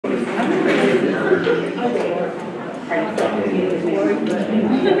Okay,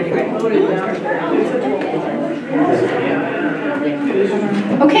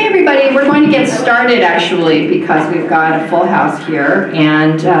 everybody, we're going to get started actually because we've got a full house here,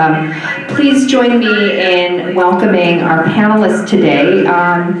 and please join me in welcoming our panelists today.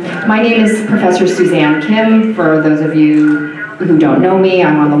 My name is Professor Suzanne Kim. For those of you who don't know me,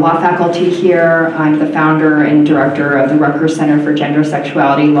 I'm on the law faculty here. I'm the founder and director of the Rutgers Center for Gender,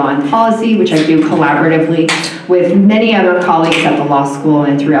 Sexuality, Law, and Policy, which I do collaboratively with many other colleagues at the law school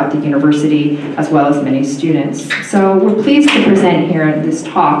and throughout the university, as well as many students. So we're pleased to present here this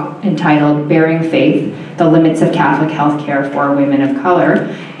talk entitled Bearing Faith, the Limits of Catholic Healthcare for Women of Color.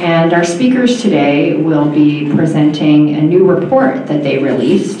 And our speakers today will be presenting a new report that they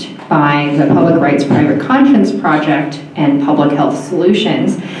released by the Public Rights Private Conscience Project and Public Health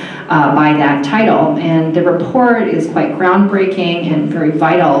Solutions by that title. And the report is quite groundbreaking and very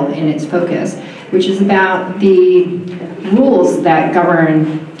vital in its focus, which is about the rules that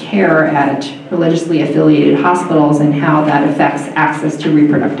govern care at religiously affiliated hospitals and how that affects access to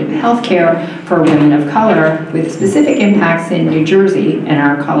reproductive health care for women of color, with specific impacts in New Jersey, and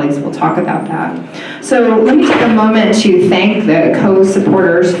our colleagues will talk about that. So let me take a moment to thank the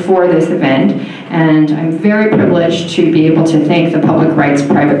co-supporters for this event, and I'm very privileged to be able to thank the Public Rights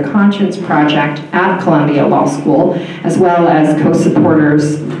Private Conscience Project at Columbia Law School, as well as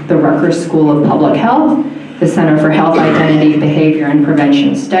co-supporters the Rutgers School of Public Health, the Center for Health, Identity, Behavior, and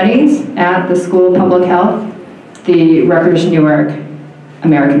Prevention Studies at the School of Public Health, the RU-Newark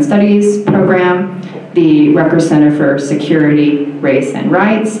American Studies Program, the Rutgers Center for Security, Race, and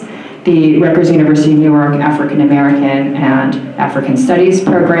Rights, the Rutgers University Newark African American and African Studies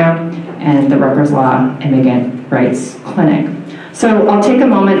Program, and the Rutgers Law Immigrant Rights Clinic. So I'll take a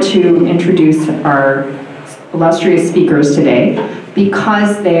moment to introduce our illustrious speakers today.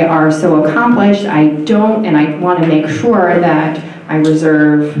 Because they are so accomplished, I want to make sure that I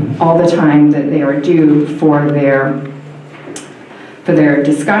reserve all the time that they are due for their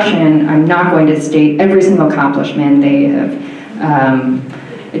discussion. I'm not going to state every single accomplishment they have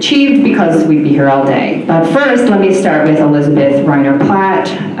achieved because we'd be here all day. But first, let me start with Elizabeth Reiner Platt.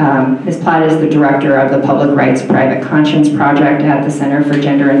 Ms. Platt is the director of the Public Rights Private Conscience Project at the Center for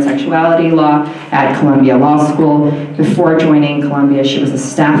Gender and Sexuality Law at Columbia Law School. Before joining Columbia, she was a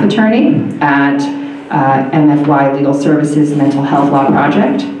staff attorney at MFY Legal Services Mental Health Law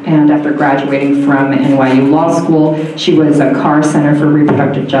Project, and after graduating from NYU Law School, she was a Carr Center for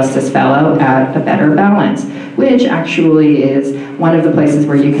Reproductive Justice Fellow at A Better Balance, which actually is one of the places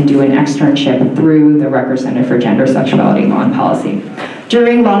where you can do an externship through the Rutgers Center for Gender, Sexuality, Law, and Policy.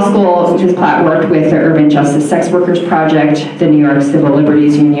 During law school, Ms. Platt worked with the Urban Justice Sex Workers Project, the New York Civil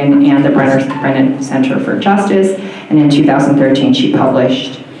Liberties Union, and the Brennan Center for Justice, and in 2013 she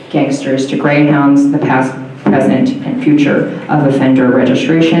published Gangsters to Greyhounds, the Past, Present, and Future of Offender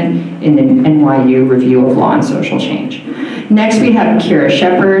Registration in the NYU Review of Law and Social Change. Next we have Kira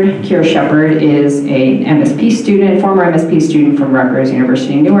Shepard. Kira Shepard is a MSP student, former MSP student from Rutgers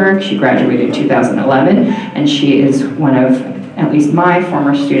University Newark. She graduated in 2011, and she is one of at least my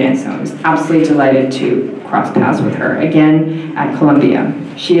former students, so I was absolutely delighted to cross paths with her again at Columbia.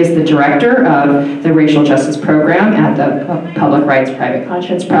 She is the director of the Racial Justice Program at the Public Rights Private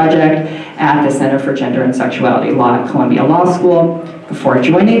Conscience Project at the Center for Gender and Sexuality Law at Columbia Law School. Before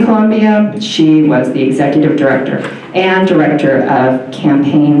joining Columbia, she was the executive director and director of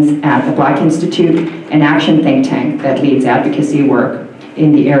campaigns at the Black Institute, an action think tank that leads advocacy work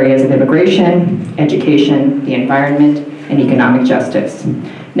in the areas of immigration, education, the environment, and economic justice.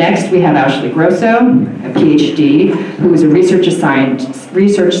 Next, we have Ashley Grosso, a PhD, who is a research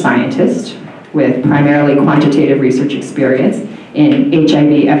scientist with primarily quantitative research experience in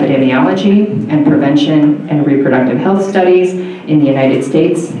HIV epidemiology and prevention and reproductive health studies in the United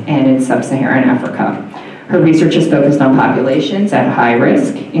States and in sub-Saharan Africa. Her research is focused on populations at high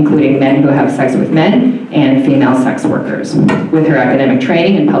risk, including men who have sex with men and female sex workers. With her academic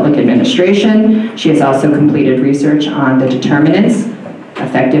training in public administration, she has also completed research on the determinants,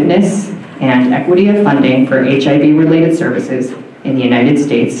 effectiveness, and equity of funding for HIV-related services in the United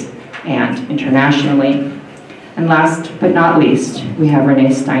States and internationally. And last but not least, we have Renee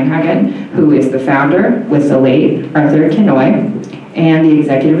Steinhagen, who is the founder, with the late Arthur Kinoy, and the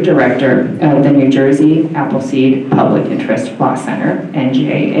executive director of the New Jersey Appleseed Public Interest Law Center,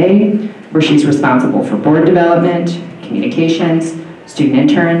 NJA, where she's responsible for board development, communications, student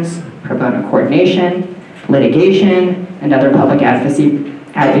interns, pro bono coordination, litigation, and other public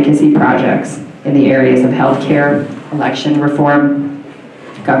advocacy projects in the areas of healthcare, election reform,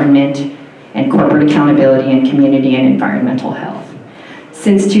 government, and corporate accountability, and community and environmental health.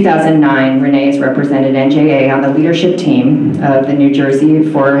 Since 2009, Renee has represented NJA on the leadership team of the New Jersey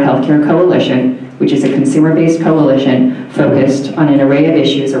for Healthcare Coalition, which is a consumer-based coalition focused on an array of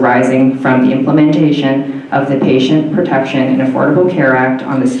issues arising from the implementation of the Patient Protection and Affordable Care Act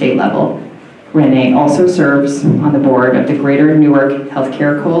on the state level. Renee also serves on the board of the Greater Newark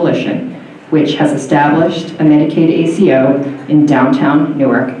Healthcare Coalition, which has established a Medicaid ACO in downtown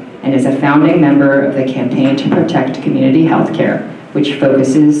Newark and is a founding member of the Campaign to Protect Community Healthcare, which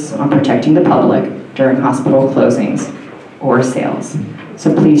focuses on protecting the public during hospital closings or sales.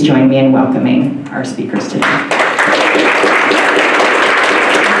 So please join me in welcoming our speakers today.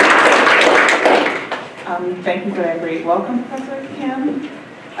 Thank you for that great welcome, Professor Kim.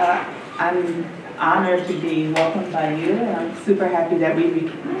 I'm honored to be welcomed by you, and I'm super happy that we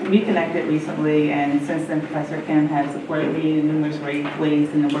reconnected recently, and since then Professor Kim has supported me in numerous ways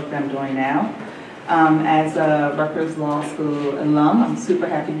in the work that I'm doing now. As a Rutgers Law School alum, I'm super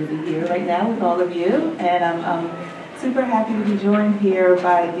happy to be here right now with all of you, and I'm super happy to be joined here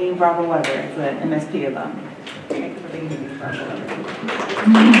by Dean Barbara Weather, as an MSP alum. Thank you for being here, Dean Barbara Weather.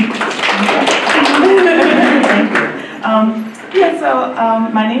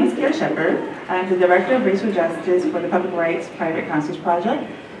 My name is Kara Shepard. I'm the Director of Racial Justice for the Public Rights Private Concerts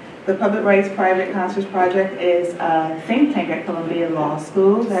Project. The Public Rights Private Concerts Project is a think tank at Columbia Law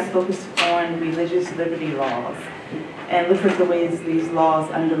School that focuses on religious liberty laws and looks at the ways these laws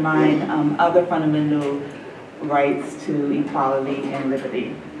undermine other fundamental rights to equality and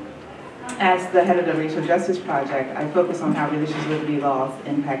liberty. As the head of the Racial Justice Project, I focus on how religious liberty laws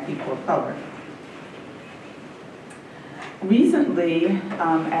impact people of color. Recently,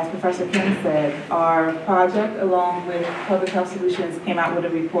 as Professor Kim said, our project, along with Public Health Solutions, came out with a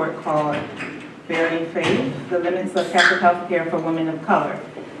report called Bearing Faith, The Limits of Catholic Health Care for Women of Color.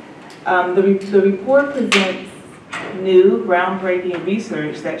 The report presents new, groundbreaking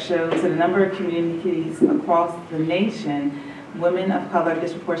research that shows that a number of communities across the nation, women of color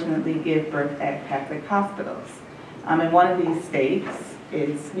disproportionately give birth at Catholic hospitals. And one of these states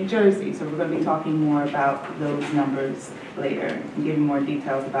is New Jersey, so we're going to be talking more about those numbers later and giving more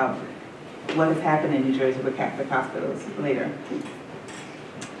details about what has happened in New Jersey with Catholic hospitals later.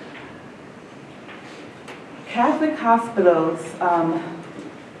 Catholic hospitals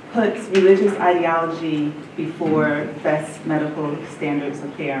puts religious ideology before best medical standards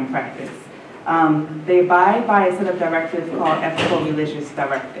of care and practice. They abide by a set of directives called ethical religious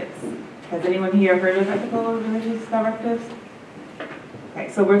directives. Has anyone here heard of ethical religious directives? Okay,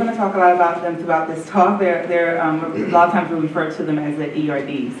 so we're going to talk a lot about them throughout this talk. A lot of times we refer to them as the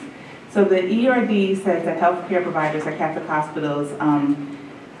ERDs. So the ERD says that healthcare providers at Catholic hospitals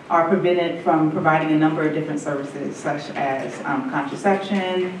are prevented from providing a number of different services, such as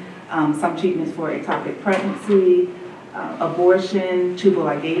contraception, some treatments for ectopic pregnancy, abortion, tubal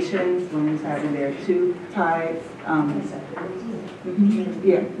ligations, women's having their tube tied,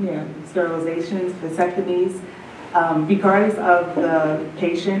 sterilizations, vasectomies, regardless of the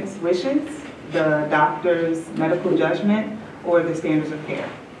patient's wishes, the doctor's medical judgment, or the standards of care.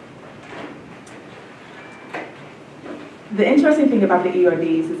 The interesting thing about the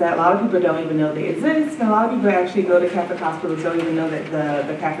ERDs is that a lot of people don't even know they exist, and a lot of people actually go to Catholic hospitals don't even know that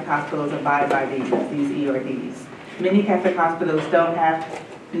the Catholic hospitals abide by these ERDs. Many Catholic hospitals don't have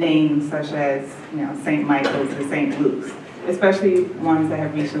names such as St. Michael's or St. Luke's, especially ones that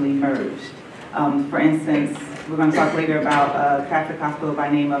have recently merged. For instance, we're going to talk later about a Catholic hospital by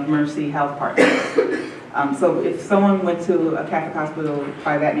name of Mercy Health Partners. So if someone went to a Catholic hospital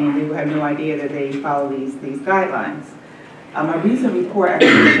by that name, they would have no idea that they follow these guidelines. A recent report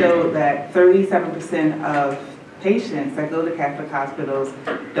actually showed that 37% of patients that go to Catholic hospitals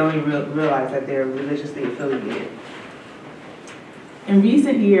don't even realize that they're religiously affiliated. In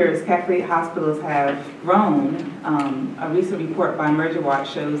recent years, Catholic hospitals have grown. A recent report by Merger Watch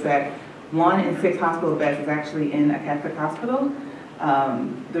shows that 1 in 6 hospital beds is actually in a Catholic hospital.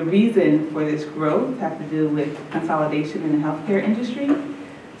 The reason for this growth has to do with consolidation in the healthcare industry.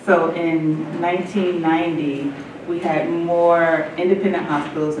 So in 1990, we had more independent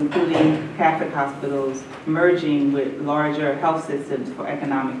hospitals, including Catholic hospitals, merging with larger health systems for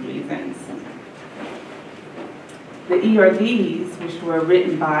economic reasons. The ERDs, which were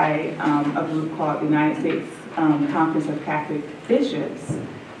written by a group called the United States Conference of Catholic Bishops,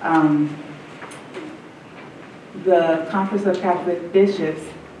 the Conference of Catholic Bishops,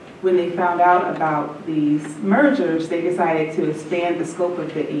 when they found out about these mergers, they decided to expand the scope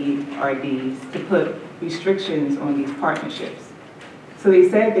of the ERDs to put restrictions on these partnerships. So they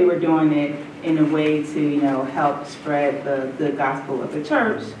said they were doing it in a way to, help spread the gospel of the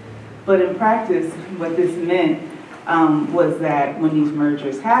church. But in practice, what this meant was that when these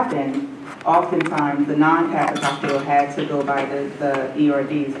mergers happened, oftentimes the non-Catholic hospital had to go by the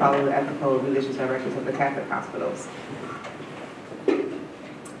ERDs, follow the ethical religious directives of the Catholic hospitals.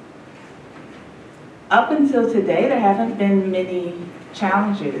 Up until today, there haven't been many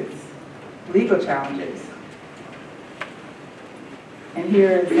challenges, legal challenges. And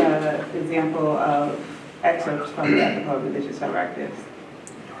here is an example of excerpts from the ethical religious directives.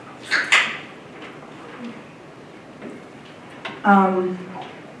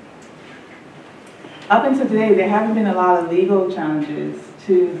 Up until today, there haven't been a lot of legal challenges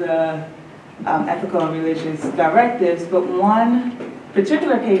to the ethical and religious directives, but one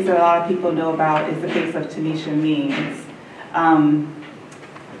particular case that a lot of people know about is the case of Tanisha Means.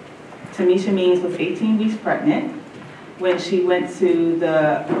 Tanisha Means was 18 weeks pregnant when she went to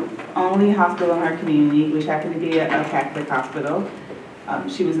the only hospital in her community, which happened to be a Catholic hospital.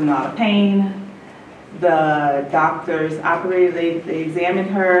 She was in a lot of pain. The doctors operated, they examined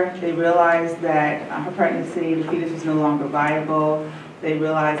her. They realized that her pregnancy, the fetus was no longer viable. They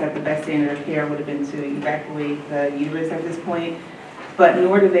realized that the best standard of care would have been to evacuate the uterus at this point. But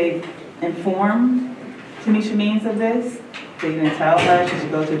nor did they inform Tanisha Means of this. They didn't tell her she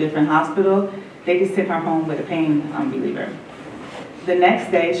should go to a different hospital. They just sent her home with a pain reliever. The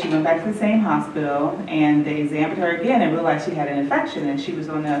next day, she went back to the same hospital, and they examined her again and realized she had an infection, and she was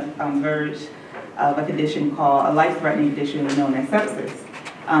on the verge of a condition called a life-threatening condition known as sepsis.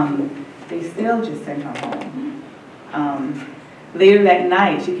 They still just sent her home. Later that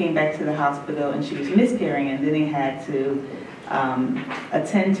night, she came back to the hospital and she was miscarrying, and then they had to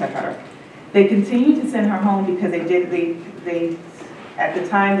attend to her. They continued to send her home because at the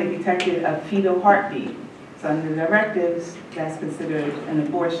time they detected a fetal heartbeat. So under the directives, that's considered an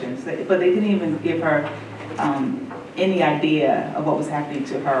abortion. So, but they didn't even give her any idea of what was happening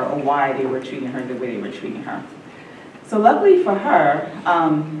to her or why they were treating her the way they were treating her. So luckily for her,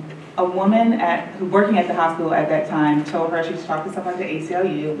 a woman working at the hospital at that time told her she should talk to someone at the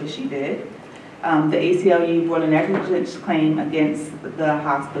ACLU, which she did. The ACLU brought a negligence claim against the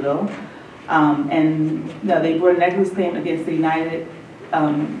hospital. They brought a negligence claim against the United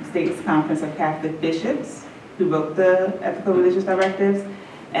States Conference of Catholic Bishops, who wrote the ethical religious directives,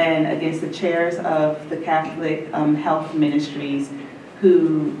 and against the chairs of the Catholic health ministries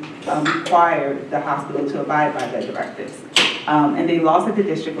who required the hospital to abide by the directives. And they lost at the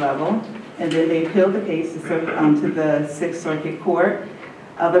district level, and then they appealed the case to the Sixth Circuit Court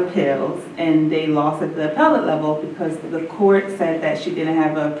of Appeals, and they lost at the appellate level because the court said that she didn't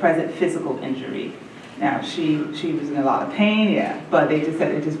have a present physical injury. Now, she was in a lot of pain, yeah, but they just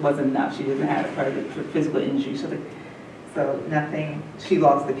said it just wasn't enough. She doesn't have a present physical injury, so nothing, she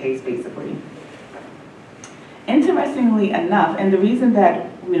lost the case basically. Interestingly enough, and the reason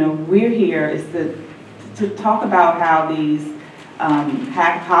that we're here is to talk about how these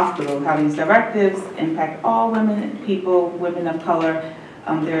hospitals, how these directives impact all women of color.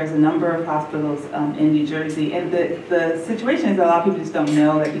 There's a number of hospitals in New Jersey, and the situation is that a lot of people just don't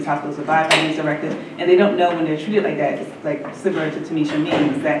know that these hospitals abide by these directives, and they don't know when they're treated like that. It's like similar to Tanisha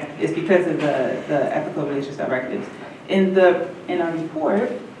Means, that it's because of the ethical religious directives. In our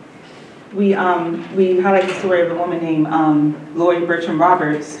report, we highlight the story of a woman named Lori Bertram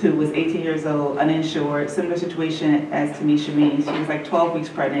Roberts, who was 18 years old, uninsured, similar situation as Tanisha Means. She was like 12 weeks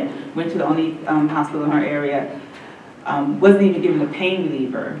pregnant, went to the only hospital in her area, wasn't even given a pain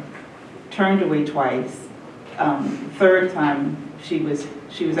reliever, turned away twice. Third time, she was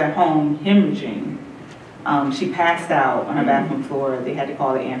at home hemorrhaging. She passed out on her bathroom floor. They had to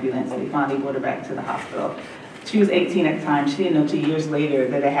call the ambulance. They finally brought her back to the hospital. She was 18 at the time. She didn't know 2 years later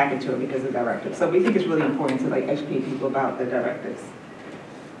that it happened to her because of the directives. So we think it's really important to educate people about the directives.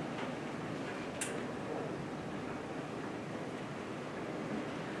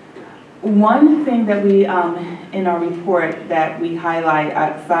 One thing that we, in our report, that we highlight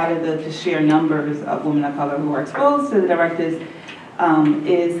outside of the sheer numbers of women of color who are exposed to the directives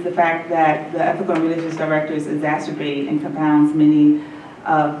is the fact that the ethical and religious directives exacerbate and compounds many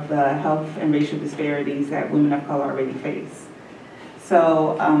of the health and racial disparities that women of color already face.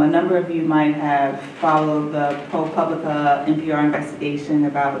 So a number of you might have followed the ProPublica NPR investigation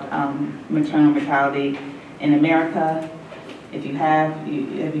about maternal mortality in America. If you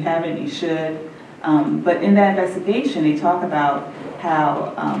haven't, you should. But in that investigation, they talk about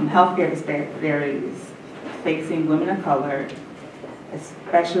how healthcare disparities facing women of color,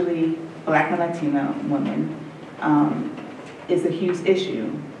 especially Black and Latino women, is a huge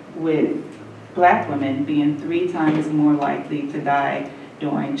issue, with Black women being 3 times more likely to die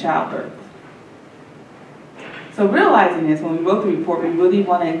during childbirth. So realizing this, when we wrote the report, we really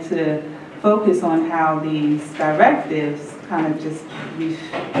wanted to focus on how these directives kind of just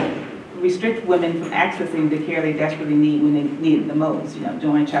restrict women from accessing the care they desperately need when they need it the most,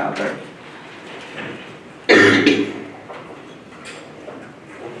 during childbirth.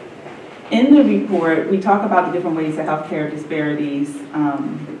 In the report, we talk about the different ways that healthcare disparities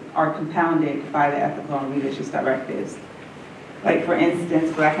are compounded by the ethical and religious directives. Like, for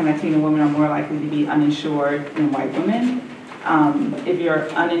instance, Black and Latino women are more likely to be uninsured than white women. If you're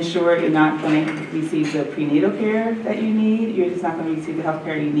uninsured, you're not going to receive the prenatal care that you need. You're just not going to receive the health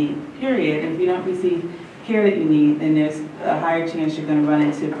care you need, period. And if you don't receive care that you need, then there's a higher chance you're going to run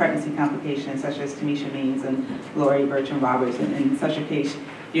into pregnancy complications such as Tamisha Means and Lori Bertrand Roberts. And in such a case,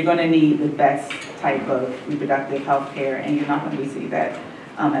 you're going to need the best type of reproductive health care, and you're not going to receive that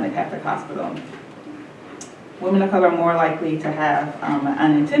at a Catholic hospital. Women of color are more likely to have an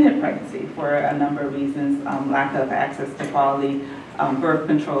unintended pregnancy for a number of reasons: lack of access to quality birth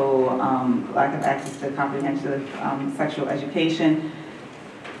control, lack of access to comprehensive sexual education.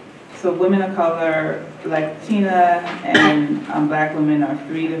 So women of color, Latina, and Black women are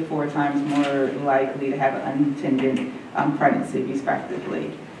 3 to 4 times more likely to have an unintended pregnancy,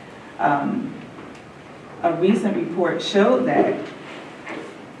 respectively. A recent report showed that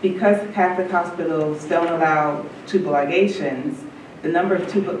because Catholic hospitals don't allow tubal ligations, the number of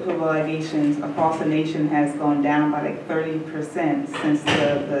tubal ligations across the nation has gone down by like 30% since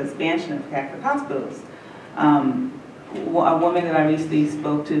the expansion of Catholic hospitals. A woman that I recently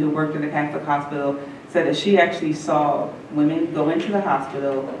spoke to who worked at a Catholic hospital said that she actually saw women go into the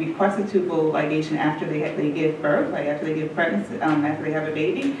hospital, request a tubal ligation after they give birth, like after they give pregnancy, after they have a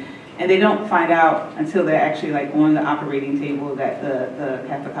baby, and they don't find out until they're actually like on the operating table that the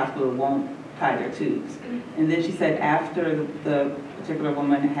Catholic hospital won't tie their tubes. And then she said after the particular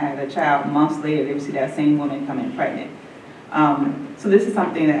woman had a child, months later, they would see that same woman come in pregnant. So this is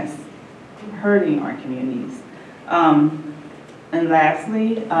something that's hurting our communities. And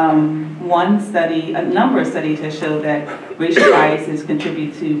lastly, a number of studies have showed that racial biases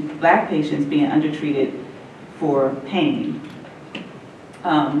contribute to Black patients being undertreated for pain.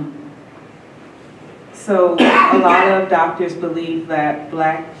 So a lot of doctors believe that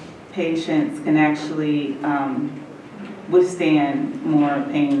Black patients can actually withstand more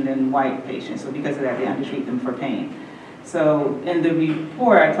pain than white patients. So because of that, they undertreat them for pain. So in the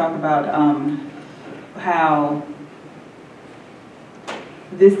report, I talk about how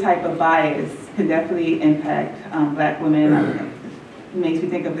this type of bias can definitely impact Black women. It makes me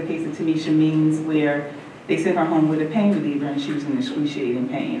think of the case of Tamisha Means, where they sent her home with a pain reliever and she was in excruciating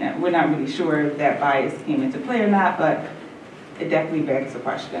pain. We're not really sure if that bias came into play or not, but it definitely begs the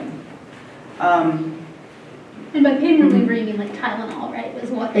question. And by pain reliever, you mean like Tylenol, right?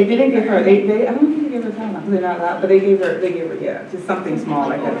 Was what they didn't give her. I don't think they gave her Tylenol because they're not allowed, but they gave her, yeah, just something small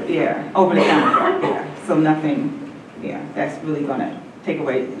like that. Yeah, over the counter. Yeah, so nothing. Yeah, that's really gonna take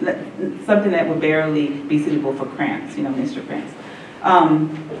away something that would barely be suitable for cramps, menstrual cramps.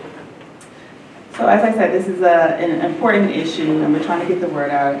 So as I said, this is an important issue, and we're trying to get the word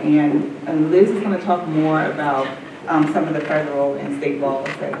out. And Liz is going to talk more about some of the federal and state laws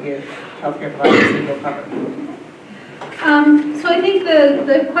that give healthcare providers legal cover. So I think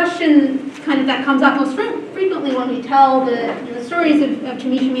the question kind of that comes up most frequently when we tell the stories of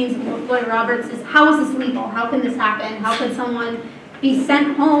Tamisha Means and Lori Roberts is, how is this legal? How can this happen? How can someone be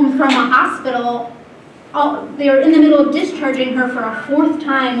sent home from a hospital? They were in the middle of discharging her for a 4th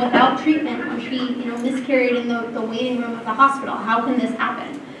time without treatment when she miscarried in the waiting room of the hospital. How can this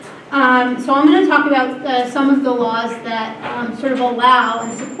happen? So I'm going to talk about some of the laws that sort of allow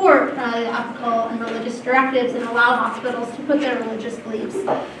and support the ethical and religious directives and allow hospitals to put their religious beliefs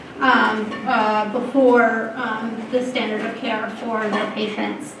before the standard of care for their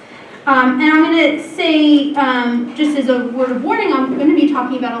patients. And I'm going to say, just as a word of warning, I'm going to be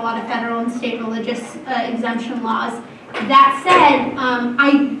talking about a lot of federal and state religious exemption laws. That said,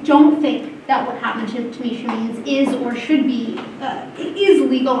 I don't think that what happened to Tamisha Means is or should be, is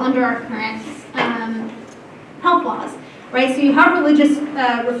legal under our current health laws, right? So you have religious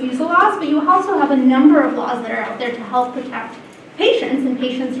refusal laws, but you also have a number of laws that are out there to help protect patients and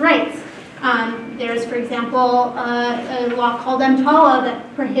patients' rights. There's, for example, a law called EMTALA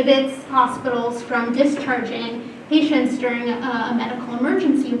that prohibits hospitals from discharging patients during a medical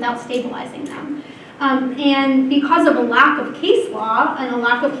emergency without stabilizing them. And because of a lack of case law and a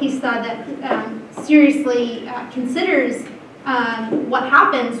lack of case law that seriously considers what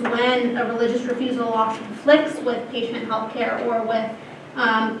happens when a religious refusal law conflicts with patient health care or with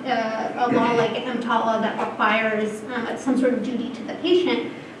a law like EMTALA that requires some sort of duty to the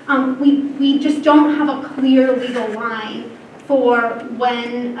patient, we just don't have a clear legal line for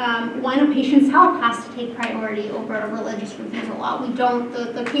when a patient's health has to take priority over a religious refusal law. We don't,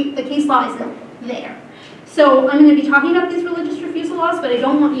 the case law isn't there. So I'm going to be talking about these religious refusal laws, but I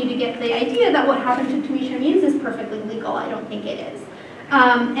don't want you to get the idea that what happened to Tamisha Means is perfectly legal. I don't think it is.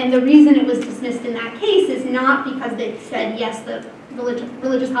 And the reason it was dismissed in that case is not because they said, yes, the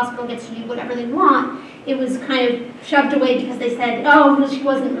religious hospital gets to do whatever they want. It was kind of shoved away because they said, oh, well, she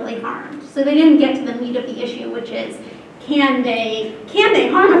wasn't really harmed. So they didn't get to the meat of the issue, which is, can they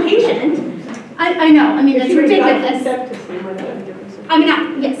harm a patient? I know, I mean, that's ridiculous. I mean,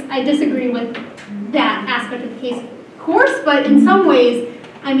 yes, I disagree with that aspect of the case, of course, but in some ways,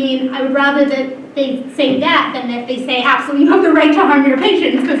 I mean, I would rather that they say that than that they say, absolutely, you have the right to harm your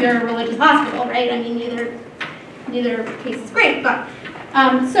patients because you're a religious hospital, right? I mean, neither case is great, but,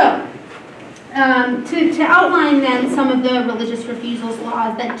 to outline then some of the religious refusals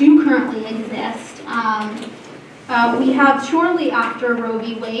laws that do currently exist, we have shortly after Roe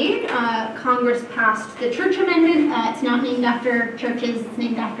v. Wade, Congress passed the Church Amendment. It's not named after churches, it's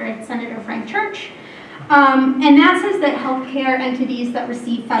named after Senator Frank Church. And that says that healthcare entities that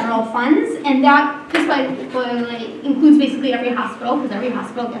receive federal funds, and that, this by the way, includes basically every hospital, because every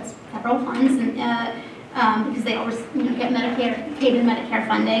hospital gets federal funds, and because they always get Medicare, paid in Medicare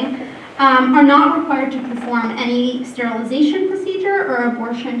funding, are not required to perform any sterilization procedure or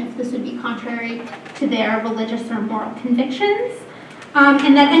abortion if this would be contrary to their religious or moral convictions.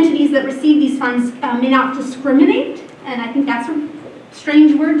 And that entities that receive these funds may not discriminate, and I think that's a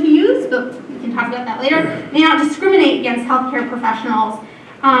strange word to use, but we can talk about that later, may not discriminate against healthcare professionals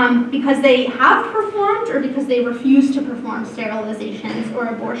because they have performed or because they refuse to perform sterilizations or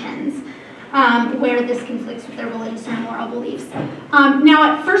abortions where this conflicts with their religious or moral beliefs. Now,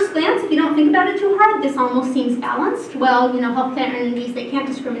 at first glance, if you don't think about it too hard, this almost seems balanced. Well, healthcare entities, they can't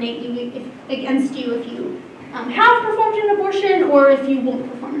discriminate against you if you have performed an abortion or if you won't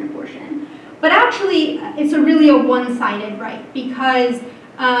perform an abortion. But actually, it's really a one-sided right, because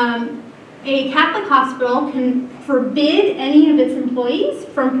a Catholic hospital can forbid any of its employees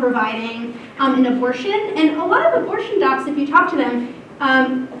from providing an abortion, and a lot of abortion docs, if you talk to them,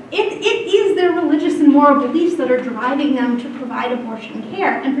 it is their religious and moral beliefs that are driving them to provide abortion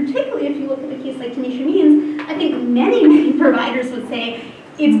care. And particularly if you look at a case like Tamisha Means, I think many providers would say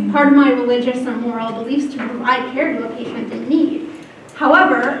it's part of my religious or moral beliefs to provide care to a patient in need.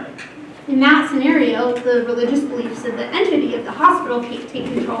 However, in that scenario, the religious beliefs of the entity of the hospital take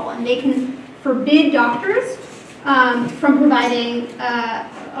control, and they can forbid doctors from providing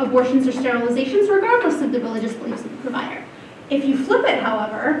abortions or sterilizations regardless of the religious beliefs of the provider. If you flip it,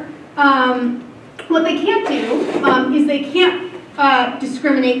 however, what they can't do is they can't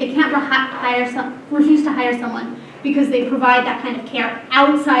discriminate, they can't refuse to hire someone because they provide that kind of care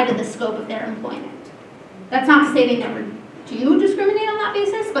outside of the scope of their employment. That's not to say they never do discriminate on that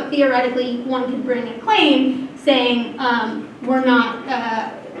basis, but theoretically one could bring a claim saying we're not,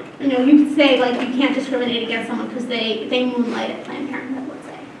 you could say like you can't discriminate against someone because they moonlight at Planned Parenthood, let's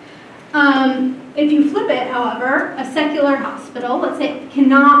say. If you flip it, however, a secular hospital, let's say,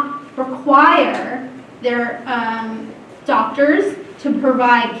 cannot require their doctors to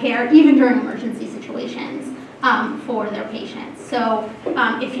provide care even during emergency situations for their patients. So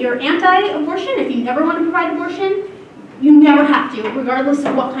if you're anti-abortion, if you never want to provide abortion, you never have to, regardless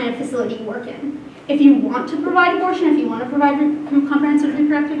of what kind of facility you work in. If you want to provide abortion, if you want to provide comprehensive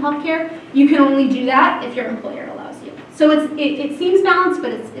reproductive health care, you can only do that if your employer allows you. So it seems balanced,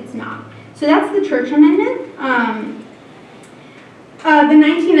 but it's not. So that's the Church Amendment. The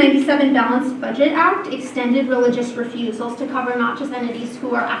 1997 Balanced Budget Act extended religious refusals to cover not just entities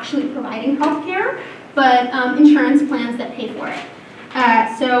who are actually providing health care, but insurance plans that pay for it.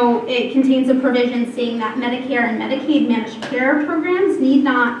 So it contains a provision saying that Medicare and Medicaid managed care programs need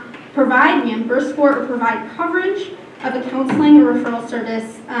not provide, reimburse for, or provide coverage of a counseling or referral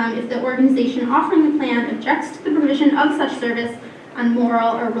service if the organization offering the plan objects to the provision of such service on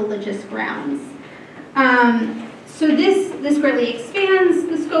moral or religious grounds. So this greatly expands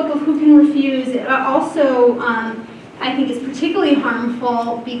the scope of who can refuse. It also, I think, is particularly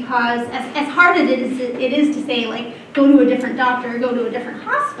harmful because as hard as it is to say, like, go to a different doctor, go to a different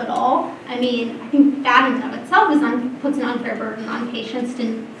hospital, I mean, I think that in and of itself puts an unfair burden on patients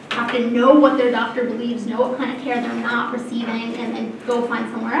to have to know what their doctor believes, know what kind of care they're not receiving, and then go find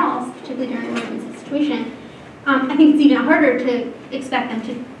somewhere else, particularly during an emergency situation. I think it's even harder to expect them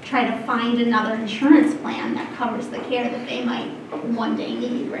to try to find another insurance plan that covers the care that they might one day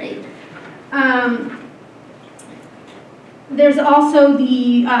need, right? There's also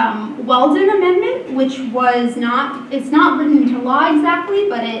the Weldon Amendment, which was it's not written into law exactly,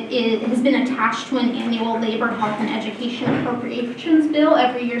 but it has been attached to an annual labor, health, and education appropriations bill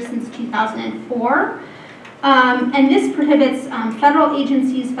every year since 2004. And this prohibits federal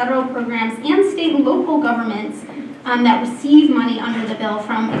agencies, federal programs, and state and local governments that receive money under the bill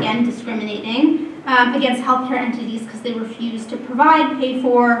from, again, discriminating against healthcare entities because they refuse to provide, pay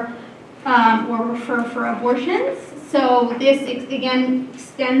for, or refer for abortions. So this, again,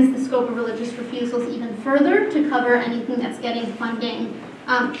 extends the scope of religious refusals even further to cover anything that's getting funding,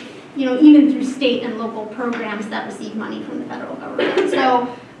 even through state and local programs that receive money from the federal government. So,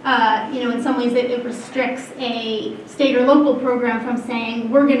 in some ways it restricts a state or local program from saying,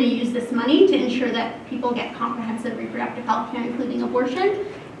 we're going to use this money to ensure that people get comprehensive reproductive health care, including abortion.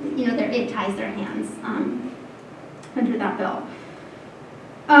 It ties their hands under that bill.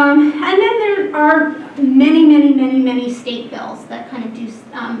 And then there are many state bills that kind of do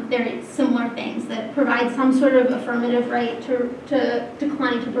very similar things that provide some sort of affirmative right to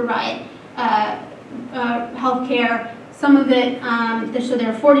decline to provide health care. Some of it, so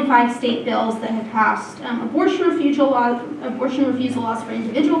there are 45 state bills that have passed abortion refusal laws for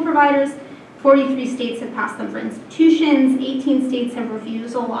individual providers. 43 states have passed them for institutions. 18 states have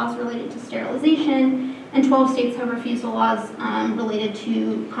refusal laws related to sterilization. And 12 states have refusal laws related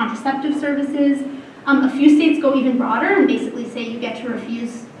to contraceptive services. A few states go even broader and basically say you get to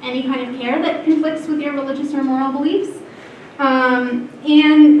refuse any kind of care that conflicts with your religious or moral beliefs.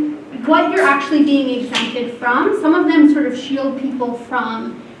 And what you're actually being exempted from, some of them sort of shield people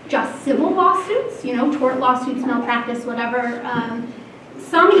from just civil lawsuits, tort lawsuits, malpractice, whatever.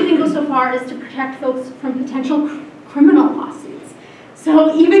 Some even go so far as to protect folks from potential criminal lawsuits.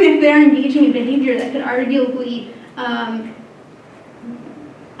 So even if they're engaging in behavior that could arguably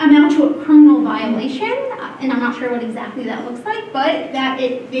amount to a criminal violation, and I'm not sure what exactly that looks like, but that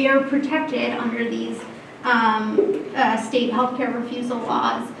they are protected under these state healthcare refusal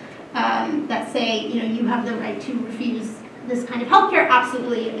laws that say, you have the right to refuse this kind of healthcare,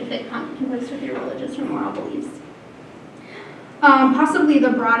 absolutely, if it conflicts with your religious or moral beliefs. Possibly the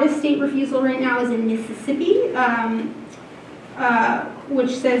broadest state refusal right now is in Mississippi,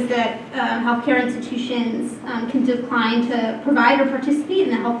 which says that healthcare institutions can decline to provide or participate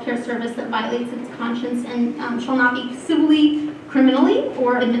in a healthcare service that violates its conscience and shall not be civilly, criminally,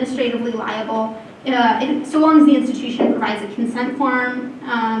 or administratively liable, so long as the institution provides a consent form.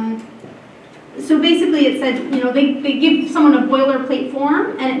 So basically it said, they give someone a boilerplate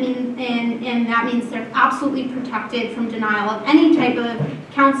form, and that means they're absolutely protected from denial of any type of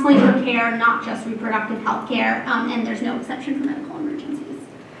counseling or care, not just reproductive health care, and there's no exception for medical emergencies.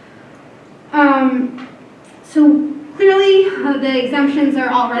 So clearly the exemptions are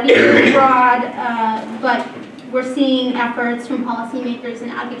already really broad, but we're seeing efforts from policymakers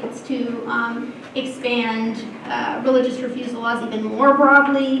and advocates to expand religious refusal laws even more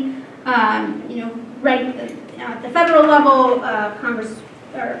broadly. Right at the federal level, Congress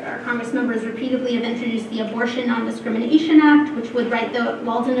members repeatedly have introduced the Abortion Non-Discrimination Act, which would write the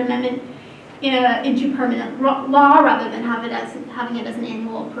Weldon Amendment into permanent law rather than having it as an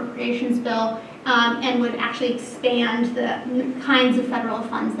annual appropriations bill, and would actually expand the kinds of federal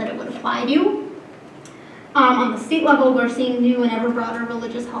funds that it would apply to. On the state level, we're seeing new and ever broader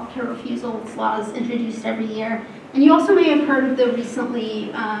religious healthcare refusals laws introduced every year. And you also may have heard of the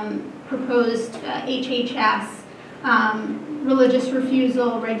recently proposed HHS religious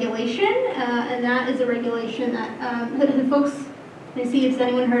refusal regulation, and that is a regulation that folks, let me see, has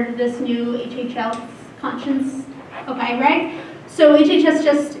anyone heard of this new HHS conscience? Okay, right? So HHS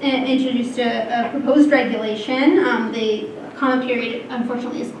just introduced a proposed regulation. The comment period,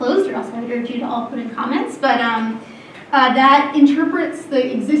 unfortunately, is closed, or else I would urge you to all put in comments, but that interprets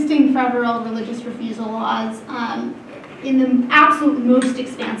the existing federal religious refusal laws in the absolute most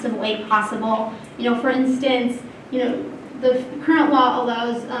expansive way possible. For instance, the current law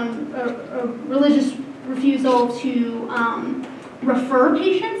allows a religious refusal to refer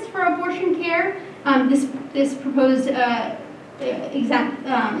patients for abortion care. This proposed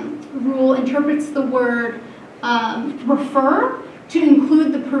rule interprets the word refer to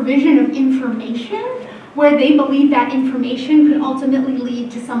include the provision of information where they believe that information could ultimately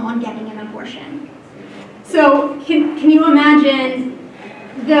lead to someone getting an abortion. So can you imagine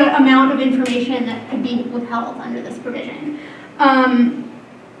the amount of information that could be withheld under this provision?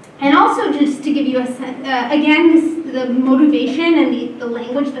 And also, just to give you a sense, again, the motivation and the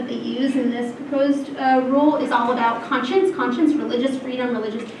language that they use in this proposed rule is all about conscience, religious freedom,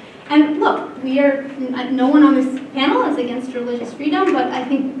 religious And look, no one on this panel is against religious freedom, but I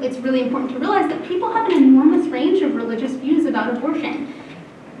think it's really important to realize that people have an enormous range of religious views about abortion.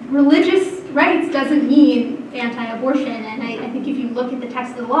 Religious rights doesn't mean anti-abortion, and I think if you look at the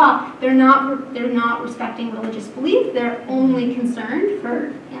text of the law, they're not respecting religious belief. They're only concerned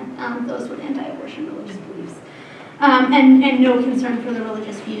for those with anti-abortion religious beliefs, and no concern for the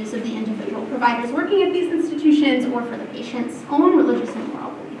religious views of the individual providers working at these institutions or for the patient's own religious and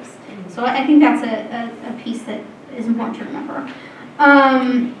moral beliefs. So I think that's a piece that is important to remember.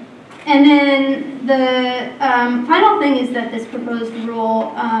 And then the final thing is that this proposed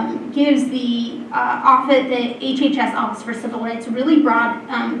rule gives the HHS Office for Civil Rights really broad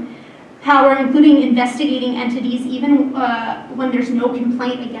power, including investigating entities even when there's no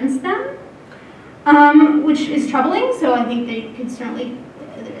complaint against them, which is troubling. So I think they could certainly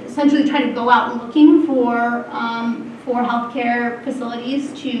essentially try to go out looking for healthcare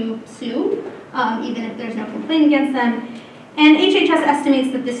facilities to sue, even if there's no complaint against them. And HHS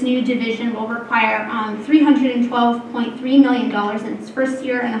estimates that this new division will require $312.3 million in its first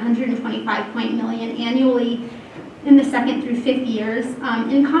year and $125 million annually in the second through fifth years.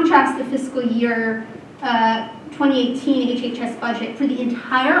 In contrast, the fiscal year 2018 HHS budget for the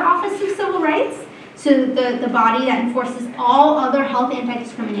entire Office of Civil Rights, so the body that enforces all other health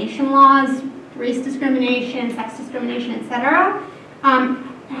anti-discrimination laws, race discrimination, sex discrimination, etc.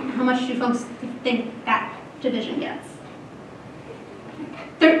 How much do folks think that division gets?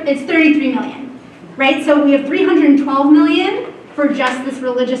 It's 33 million, right? So we have 312 million for just this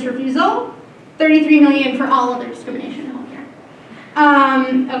religious refusal, 33 million for all other discrimination in healthcare.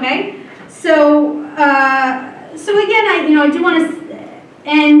 Okay, so again, I do want to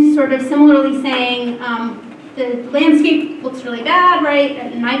end sort of similarly saying the landscape looks really bad, right?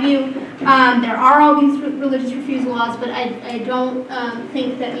 In my view, there are all these religious refusal laws, but I don't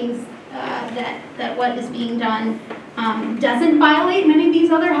think that means that what is being done doesn't violate many of these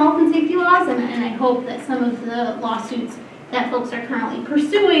other health and safety laws, and I hope that some of the lawsuits that folks are currently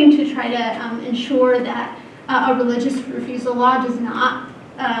pursuing to try to ensure that a religious refusal law does not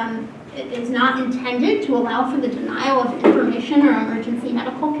is not intended to allow for the denial of information or emergency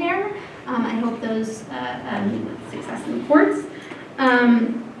medical care. I hope those success in the courts.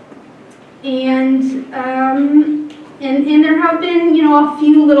 And there have been, a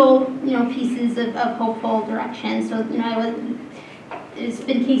few little, pieces of hopeful direction. So, there's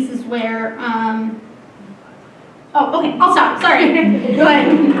been cases where, oh, okay, I'll stop, sorry. Go ahead.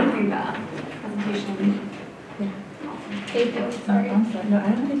 Presentation. Thank you, sorry. No, I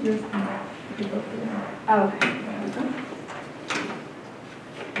don't think yours. Oh, okay.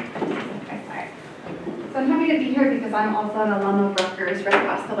 So I'm happy to be here because I'm also an alum of Rutgers, right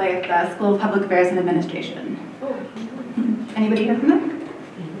across the way at the School of Public Affairs and Administration. Oh. Anybody here from there?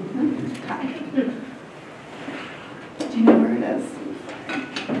 Hi. Do you know where it is?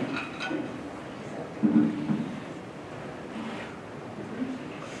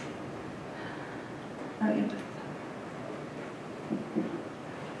 Oh, yeah.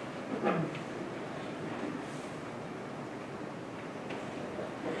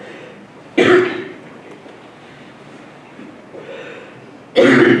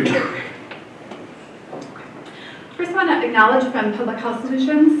 First, I want to acknowledge from Public Health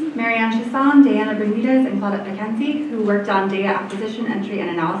Solutions, Marianne Chisson, Diana Bermudez, and Claudette McKenzie, who worked on data acquisition, entry, and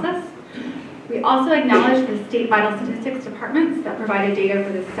analysis. We also acknowledge the state vital statistics departments that provided data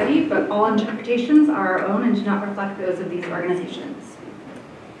for this study, but all interpretations are our own and do not reflect those of these organizations.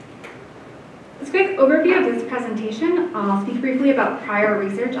 As a quick overview of this presentation, I'll speak briefly about prior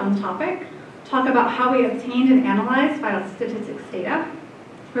research on the topic, talk about how we obtained and analyzed vital statistics data,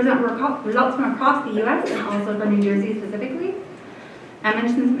 present results from across the US and also from New Jersey specifically, and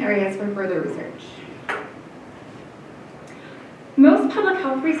mention some areas for further research. Most public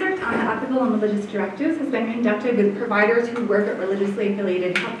health research on ethical and religious directives has been conducted with providers who work at religiously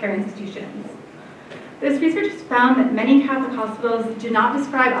affiliated healthcare institutions. This research has found that many Catholic hospitals do not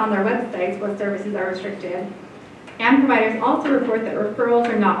describe on their websites what services are restricted, and providers also report that referrals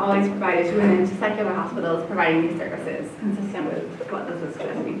are not always provided to women to secular hospitals providing these services, consistent with what this was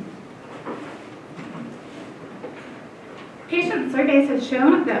suggesting. Patient surveys have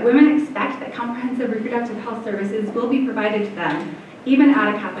shown that women expect that comprehensive reproductive health services will be provided to them, even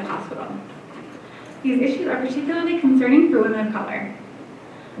at a Catholic hospital. These issues are particularly concerning for women of color.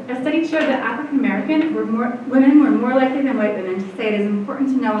 A study showed that African American women were more likely than white women to say it is important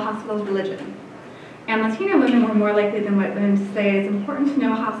to know a hospital's religion. And Latina women were more likely than white women to say it is important to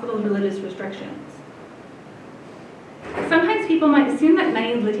know a hospital's religious restrictions. Sometimes people might assume that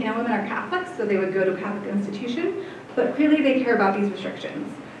many Latina women are Catholics, so they would go to a Catholic institution, but clearly they care about these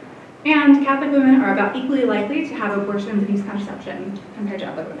restrictions. And Catholic women are about equally likely to have abortions and use contraception compared to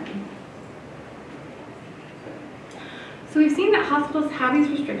other women. So we've seen that hospitals have these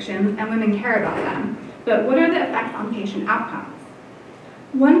restrictions and women care about them, but what are the effects on patient outcomes?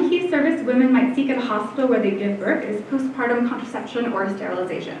 One key service women might seek at a hospital where they give birth is postpartum contraception or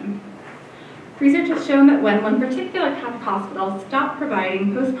sterilization. Research has shown that when one particular Catholic hospital stopped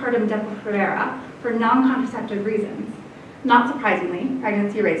providing postpartum Depo-Provera for non-contraceptive reasons, not surprisingly,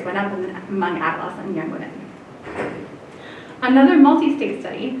 pregnancy rates went up among adolescent and young women. Another multi-state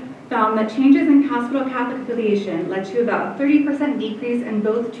study found that changes in hospital Catholic affiliation led to about a 30% decrease in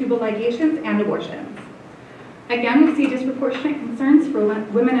both tubal ligations and abortions. Again, we see disproportionate concerns for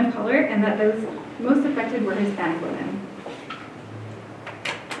women of color and that those most affected were Hispanic women.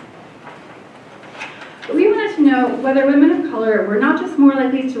 But we wanted to know whether women of color were not just more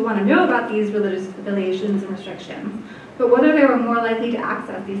likely to want to know about these religious affiliations and restrictions, but whether they were more likely to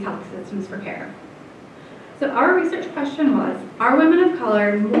access these health systems for care. So our research question was, are women of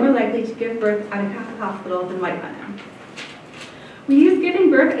color more likely to give birth at a Catholic hospital than white women? We use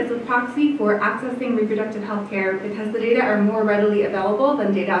giving birth as a proxy for accessing reproductive health care because the data are more readily available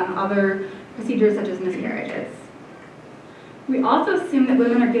than data on other procedures such as miscarriages. We also assume that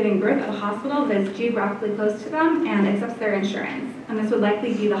women are giving birth at a hospital that is geographically close to them and accepts their insurance, and this would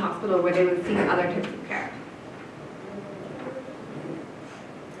likely be the hospital where they would seek other types of care.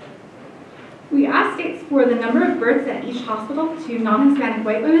 We asked states for the number of births at each hospital to non-Hispanic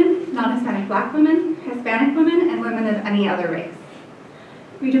white women, non-Hispanic black women, Hispanic women, and women of any other race.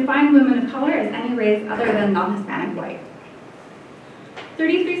 We define women of color as any race other than non-Hispanic white.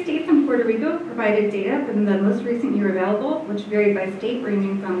 33 states and Puerto Rico provided data from the most recent year available, which varied by state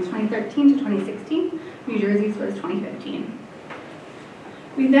ranging from 2013 to 2016. New Jersey's was 2015.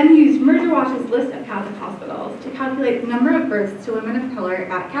 We then used Merger Watch's list of Catholic hospitals to calculate the number of births to women of color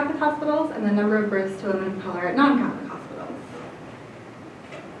at Catholic hospitals and the number of births to women of color at non-Catholic hospitals.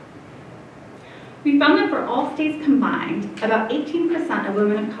 We found that for all states combined, about 18% of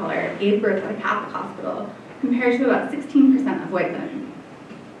women of color gave birth at a Catholic hospital, compared to about 16% of white women.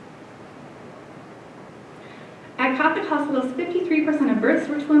 At Catholic hospitals, 53% of births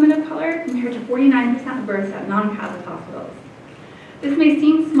were to women of color, compared to 49% of births at non-Catholic hospitals. This may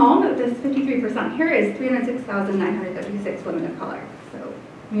seem small, but this 53% here is 306,936 women of color. So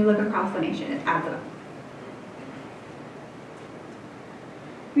when you look across the nation, it adds up.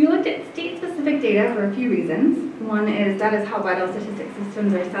 We looked at state-specific data for a few reasons. One is that is how vital statistic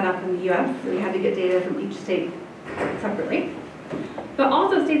systems are set up in the US, so we had to get data from each state separately. But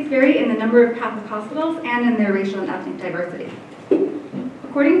also states vary in the number of Catholic hospitals and in their racial and ethnic diversity.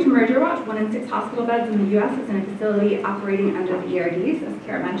 According to Merger Watch, 1 in 6 hospital beds in the US is in a facility operating under the ERDs, as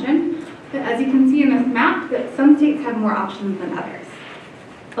Kara mentioned. But as you can see in this map, that some states have more options than others.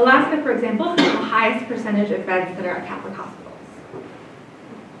 Alaska, for example, has the highest percentage of beds that are at Catholic hospitals.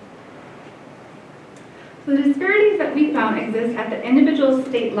 So the disparities that we found exist at the individual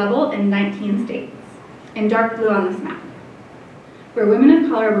state level in 19 states, in dark blue on this map, where women of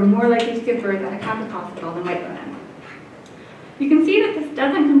color were more likely to give birth at a Catholic hospital than white women. You can see that this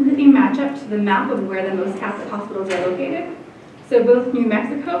doesn't completely match up to the map of where the most Catholic hospitals are located. So both New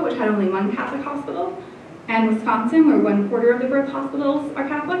Mexico, which had only 1 Catholic hospital, and Wisconsin, where 1/4 of the birth hospitals are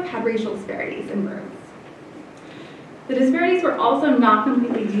Catholic, have racial disparities in births. The disparities were also not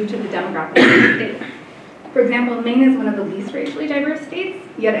completely due to the demographics of the state. For example, Maine is one of the least racially diverse states,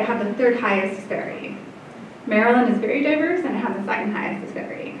 yet it had the 3rd highest disparity. Maryland is very diverse and it had the 2nd highest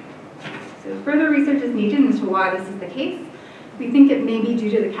disparity. So further research is needed into why this is the case. We think it may be due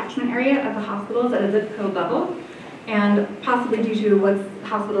to the catchment area of the hospitals at a zip code level, and possibly due to what's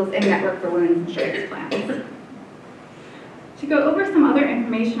hospitals in network for women's insurance plans. To go over some other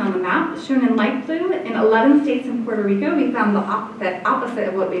information on the map, shown in light blue, in 11 states in Puerto Rico, we found the opposite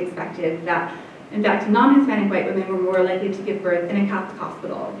of what we expected, that in fact, non-Hispanic white women were more likely to give birth in a Catholic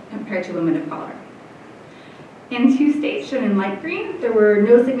hospital compared to women of color. In 2 states, shown in light green, there were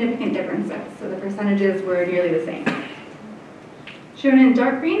no significant differences, so the percentages were nearly the same. Shown in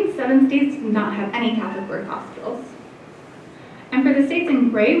dark green, 7 states did not have any Catholic birth hospitals. And for the states in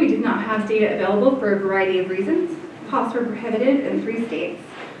gray, we did not have data available for a variety of reasons. Costs were prohibitive in 3 states.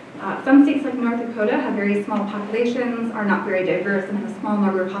 Some states like North Dakota have very small populations, are not very diverse, and have a small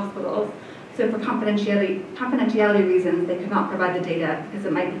number of hospitals. So for confidentiality reasons, they could not provide the data because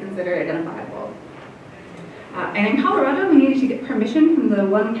it might be considered identifiable. And in Colorado, we needed to get permission from the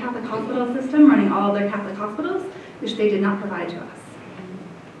 1 Catholic hospital system running all their Catholic hospitals, which they did not provide to us.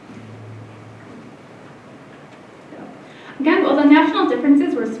 Again, while the national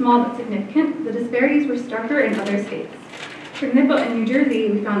differences were small but significant, the disparities were starker in other states. For example, in New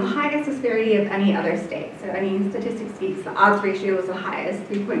Jersey, we found the highest disparity of any other state. So any statistic speaks, the odds ratio was the highest,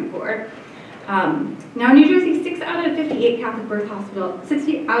 3.4. Now in New Jersey, 6 out of 58 Catholic birth hospitals, 6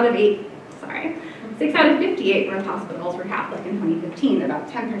 out of 58 birth hospitals were Catholic in 2015, about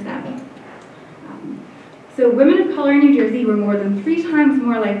 10%. So women of color in New Jersey were more than 3 times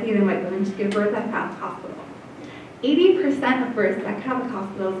more likely than white women to give birth at Catholic hospital. 80% of births at Catholic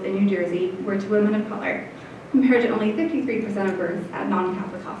hospitals in New Jersey were to women of color, compared to only 53% of births at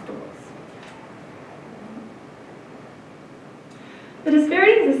non-Catholic hospitals. The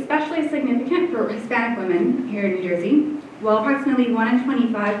disparity is especially significant for Hispanic women here in New Jersey. While approximately 1 in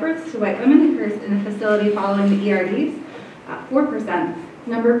 25 births to white women occurs in a facility following the ERDs, 4%, the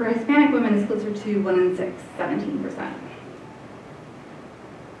number for Hispanic women is closer to 1 in 6, 17%.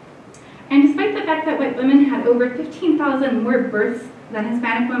 And despite the fact that white women had over 15,000 more births than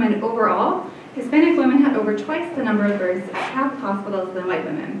Hispanic women overall, Hispanic women had over twice the number of births at Catholic hospitals than white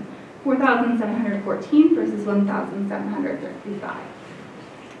women, 4,714 versus 1,735.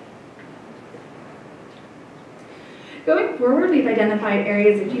 Going forward, we've identified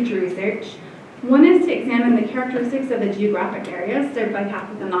areas of future research. One is to examine the characteristics of the geographic areas served by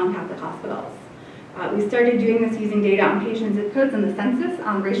Catholic and non-Catholic hospitals. We started doing this using data on patient zip codes in the census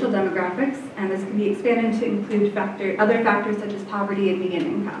on racial demographics, and this can be expanded to include other factors such as poverty and median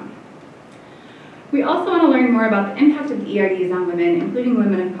income. We also want to learn more about the impact of the ERDs on women, including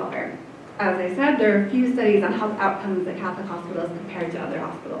women of color. As I said, there are few studies on health outcomes at Catholic hospitals compared to other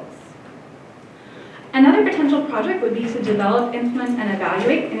hospitals. Another potential project would be to develop, implement, and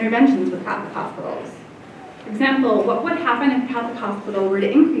evaluate interventions with Catholic hospitals. For example, what would happen if a Catholic hospital were to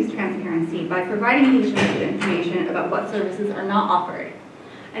increase transparency by providing patients with information about what services are not offered?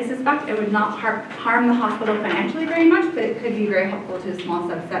 I suspect it would not harm the hospital financially very much, but it could be very helpful to a small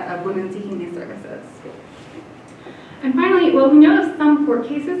subset of women seeking these services. And finally, while we know of some court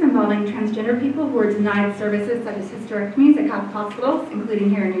cases involving transgender people who were denied services such as hysterectomies at Catholic hospitals, including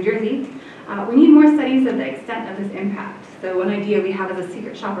here in New Jersey, we need more studies of the extent of this impact. So one idea we have is a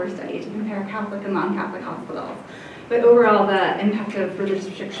secret shopper study to compare Catholic and non-Catholic hospitals. But overall, the impact of religious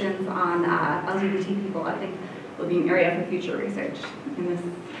restrictions on LGBT people, I think, will be an area for future research in this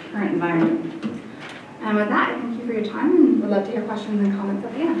current environment. And with that, I thank you for your time, and would love to hear questions and comments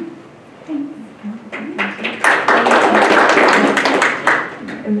at the end. Thanks.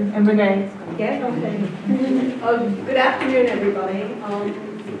 And Renee. Yeah, okay. Good afternoon, everybody.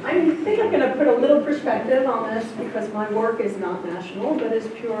 I think I'm going to put a little perspective on this because my work is not national, but is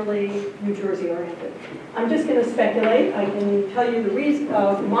purely New Jersey oriented. I'm just going to speculate. I can tell you the reason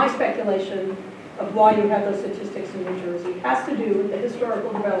of my speculation of why you have those statistics in New Jersey has to do with the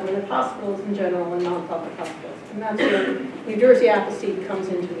historical development of hospitals in general and non-public hospitals. And that's where New Jersey Appleseed comes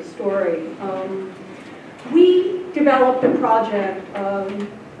into the story. We developed a project, I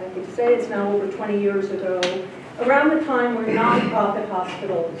could say it's now over 20 years ago, around the time where non-profit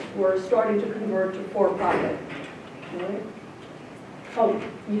hospitals were starting to convert to for-profit. Right? Oh,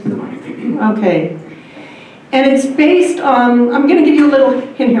 use the mic. Okay. And it's based on, I'm going to give you a little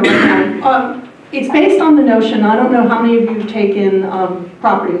hint here right now. It's based on the notion, I don't know how many of you have taken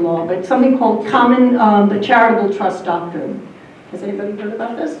property law, but something called the charitable trust doctrine. Has anybody heard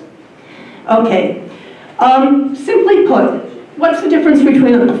about this? Okay. Simply put, what's the difference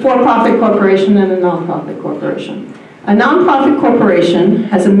between a for-profit corporation and a non-profit corporation? A non-profit corporation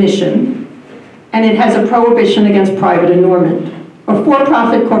has a mission, and it has a prohibition against private annulment. A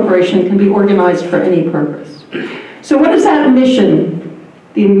for-profit corporation can be organized for any purpose. So what does that mission,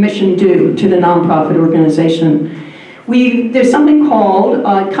 the mission, do to the non-profit organization? There's something called,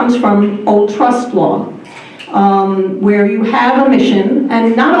 it comes from old trust law, where you have a mission,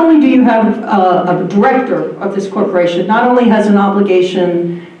 and not only do you have a director of this corporation, not only has an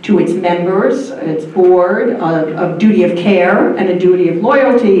obligation to its members, its board, a duty of care and a duty of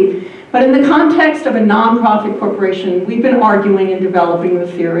loyalty, but in the context of a nonprofit corporation, we've been arguing and developing the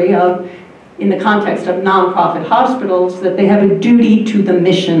theory of, in the context of nonprofit hospitals, that they have a duty to the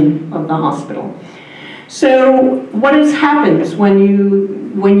mission of the hospital. So what happens when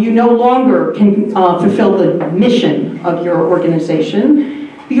you no longer can fulfill the mission of your organization?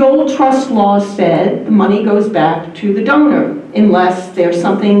 The old trust law said the money goes back to the donor unless there's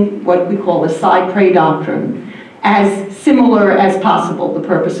something, what we call a side prey doctrine, as similar as possible, the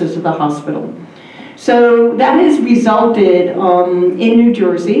purposes of the hospital. So that has resulted in New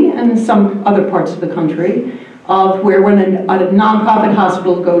Jersey and some other parts of the country of where when a nonprofit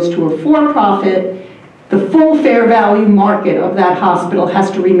hospital goes to a for-profit, the full fair value market of that hospital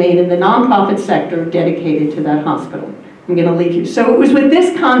has to remain in the nonprofit sector dedicated to that hospital. I'm going to leave you. So it was with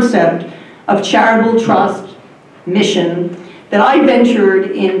this concept of charitable trust, mission, that I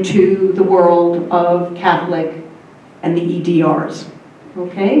ventured into the world of Catholic and the EDRs,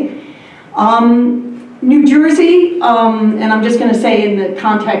 okay? New Jersey, and I'm just going to say in the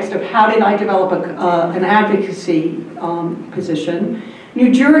context of how did I develop an advocacy position.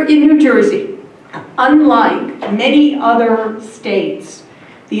 In New Jersey, unlike many other states,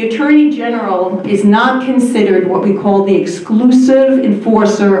 the Attorney General is not considered what we call the exclusive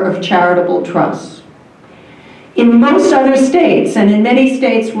enforcer of charitable trusts. In most other states, and in many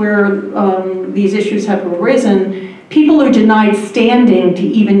states where these issues have arisen, people are denied standing to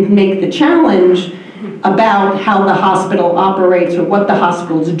even make the challenge about how the hospital operates or what the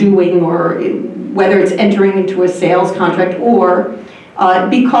hospital's doing or whether it's entering into a sales contract or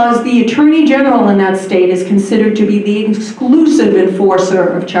because the Attorney General in that state is considered to be the exclusive enforcer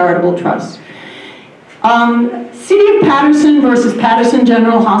of charitable trusts. City of Paterson versus Paterson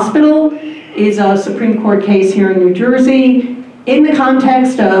General Hospital is a Supreme Court case here in New Jersey in the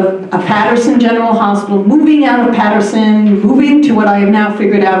context of a Paterson General Hospital moving out of Paterson, moving to what I have now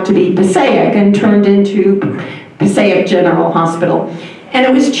figured out to be Passaic and turned into Passaic General Hospital. And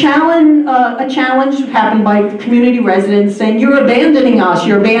it was a challenge happened by community residents saying, you're abandoning us,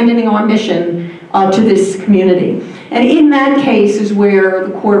 you're abandoning our mission to this community. And in that case is where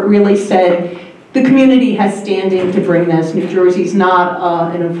the court really said, the community has standing to bring this. New Jersey's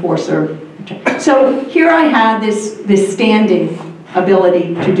not an enforcer. So here I had this standing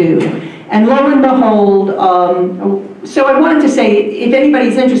ability to do. And lo and behold, so I wanted to say, if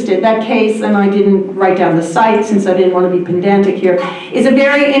anybody's interested, that case, and I didn't write down the site since I didn't want to be pedantic here, is a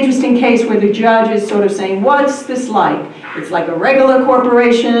very interesting case where the judge is sort of saying, what's this like? It's like a regular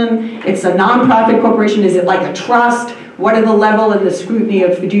corporation, it's a nonprofit corporation, is it like a trust? What are the level and the scrutiny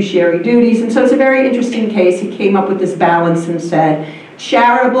of fiduciary duties? And so it's a very interesting case. He came up with this balance and said,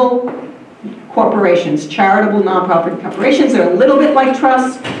 charitable corporations, charitable nonprofit corporations, they're a little bit like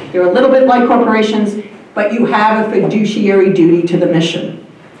trusts, they're a little bit like corporations, but you have a fiduciary duty to the mission.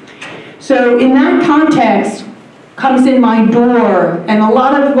 So in that context comes in my door, and a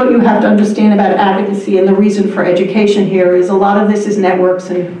lot of what you have to understand about advocacy and the reason for education here is a lot of this is networks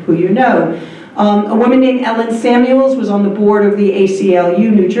and who you know. A woman named Ellen Samuels was on the board of the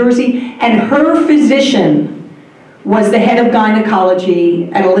ACLU New Jersey, and her physician was the head of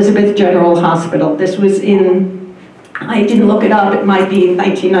gynecology at Elizabeth General Hospital. This was in, I didn't look it up, it might be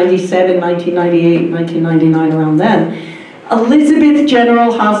 1997, 1998, 1999, around then. Elizabeth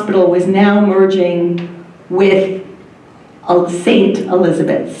General Hospital was now merging with St.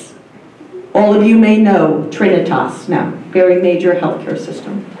 Elizabeth's. All of you may know Trinitas now, very major healthcare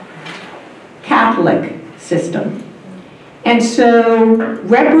system. Catholic system. And so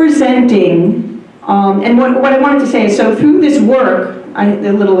representing, and what I wanted to say is, so through this work,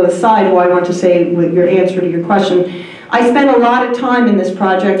 a little aside why I want to say with your answer to your question, I spent a lot of time in this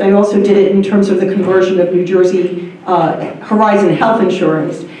project. I also did it in terms of the conversion of New Jersey Horizon Health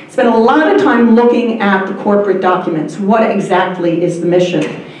Insurance. Spent a lot of time looking at the corporate documents. What exactly is the mission?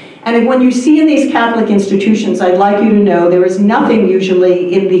 And when you see in these Catholic institutions, I'd like you to know there is nothing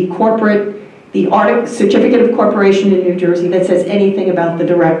usually in the corporate, the certificate of corporation in New Jersey that says anything about the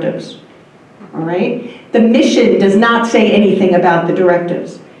directives. All right? The mission does not say anything about the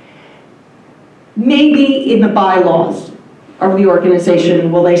directives. Maybe in the bylaws of the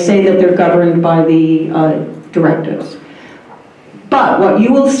organization will they say that they're governed by the directives. But what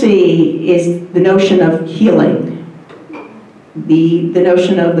you will see is the notion of healing, the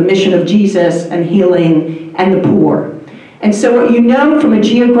notion of the mission of Jesus and healing and the poor. And so what you know from a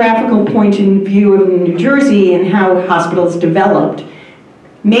geographical point of view of New Jersey and how hospitals developed,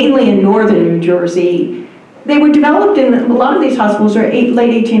 mainly in northern New Jersey, they were developed in, a lot of these hospitals are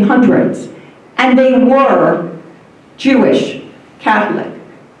late 1800s, and they were Jewish, Catholic,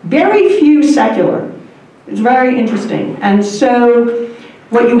 very few secular. It's very interesting. And so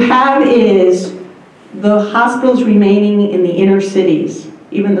what you have is the hospitals remaining in the inner cities,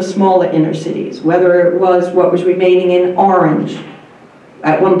 even the smaller inner cities, whether it was what was remaining in Orange,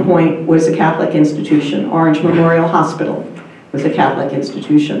 at one point was a Catholic institution. Orange Memorial Hospital was a Catholic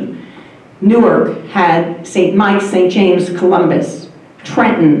institution. Newark had St. Mike's, St. James, Columbus.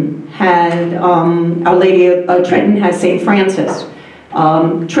 Trenton had Our Lady of Trenton has St. Francis.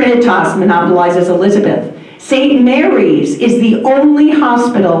 Trinitas monopolizes Elizabeth. St. Mary's is the only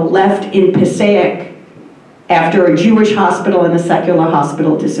hospital left in Passaic after a Jewish hospital and a secular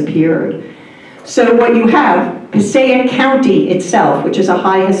hospital disappeared. So what you have, Passaic County itself, which is a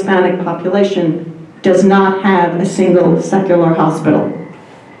high Hispanic population, does not have a single secular hospital.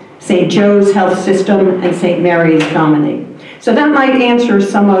 St. Joe's Health System and St. Mary's dominate. So that might answer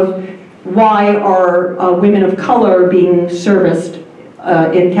some of why are women of color being serviced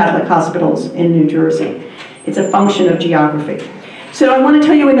in Catholic hospitals in New Jersey. It's a function of geography. So I want to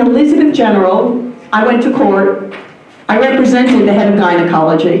tell you, in Elizabeth General, I went to court, I represented the head of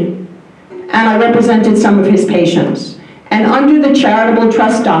gynecology, and I represented some of his patients. And under the charitable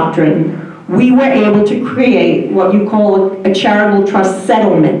trust doctrine, we were able to create what you call a charitable trust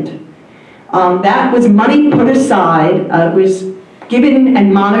settlement. That was money put aside, was given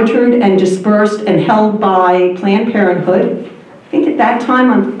and monitored and dispersed and held by Planned Parenthood. I think at that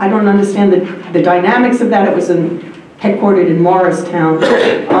time, I don't understand the dynamics of that, it was headquartered in Morristown.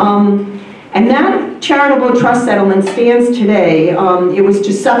 And that charitable trust settlement stands today. It was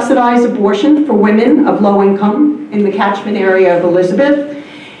to subsidize abortion for women of low income in the catchment area of Elizabeth,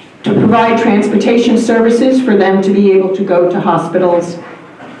 to provide transportation services for them to be able to go to hospitals.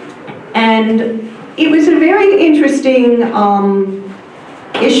 And it was a very interesting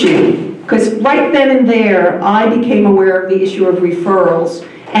issue, because right then and there, I became aware of the issue of referrals,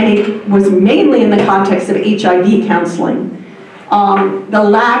 and it was mainly in the context of HIV counseling.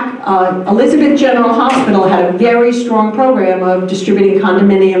 Elizabeth General Hospital had a very strong program of distributing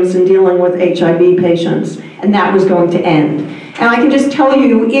condominiums and dealing with HIV patients, and that was going to end. And I can just tell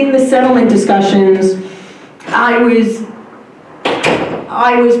you, in the settlement discussions, I was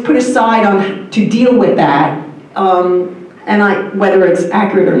put aside to deal with that, and whether it's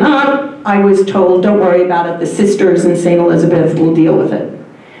accurate or not, I was told, don't worry about it, the sisters in St. Elizabeth will deal with it.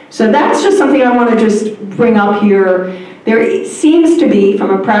 So that's just something I want to just bring up here. There seems to be,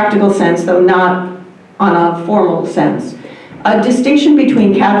 from a practical sense, though not on a formal sense, a distinction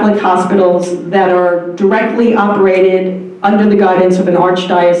between Catholic hospitals that are directly operated under the guidance of an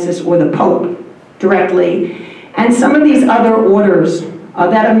archdiocese or the Pope directly, and some of these other orders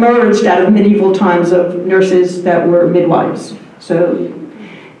that emerged out of medieval times of nurses that were midwives. So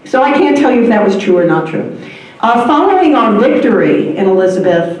I can't tell you if that was true or not true. Following our victory in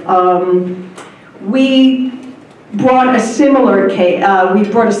Elizabeth, we brought a similar case.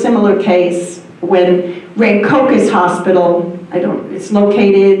 When Rancocas Hospital, it's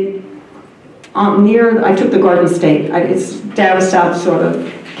located near, I took the Garden State, it's down south sort of,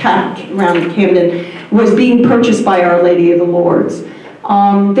 around Camden, was being purchased by Our Lady of the Lords.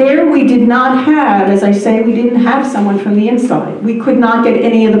 There we did not have, as I say, we didn't have someone from the inside. We could not get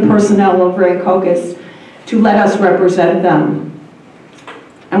any of the personnel of Rancocas to let us represent them.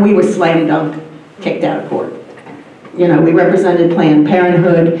 And we were slam dunk, kicked out of court. You know, we represented Planned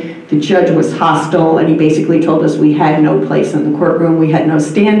Parenthood, the judge was hostile, and he basically told us we had no place in the courtroom, we had no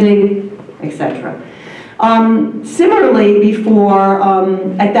standing, etc. Similarly, before,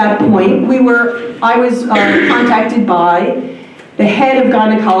 at that point, I was contacted by the head of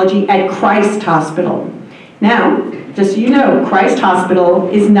gynecology at Christ Hospital. Now, just so you know, Christ Hospital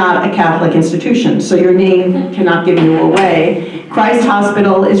is not a Catholic institution, so your name cannot give you away. Christ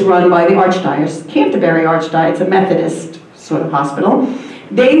Hospital is run by the Archdiocese, Canterbury Archdiocese, it's a Methodist sort of hospital.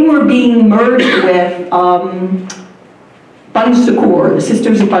 They were being merged with Bon Secours, the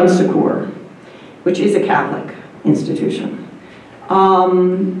Sisters of Bon Secours, which is a Catholic institution.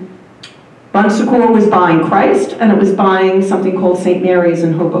 Bon Secours was buying Christ, and it was buying something called St. Mary's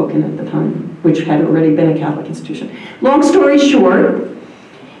in Hoboken at the time, which had already been a Catholic institution. Long story short,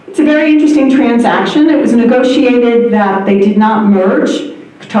 it's a very interesting transaction. It was negotiated that they did not merge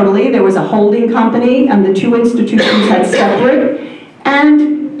totally. There was a holding company, and the two institutions had separate,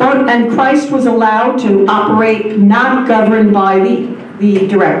 and Christ was allowed to operate not governed by the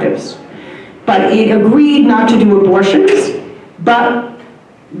directives. But it agreed not to do abortions, but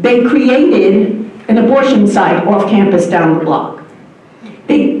they created an abortion site off campus down the block.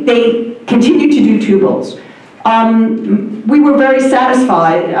 They continued to do tubules. We were very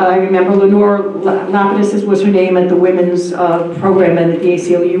satisfied. I remember Lenore Lapidus was her name at the women's program and at the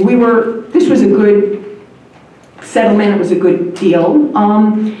ACLU. This was a good settlement, it was a good deal.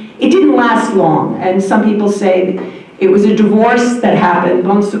 It didn't last long, and some people say it was a divorce that happened.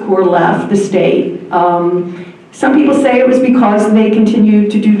 Bon Secours left the state. Some people say it was because they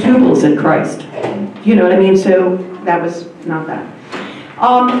continued to do tubules at Christ. You know what I mean? So that was not that.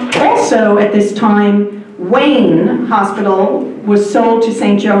 Also at this time, Wayne Hospital was sold to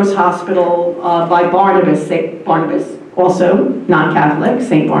St. Joe's Hospital by Barnabas. Barnabas, also not Catholic,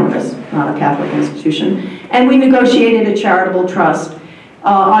 St. Barnabas, not a Catholic institution. And we negotiated a charitable trust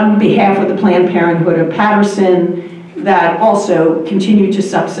on behalf of the Planned Parenthood of Patterson that also continued to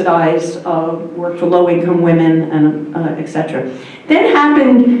subsidize work for low-income women, and etc. Then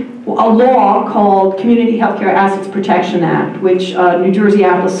happened a law called Community Healthcare Assets Protection Act, which New Jersey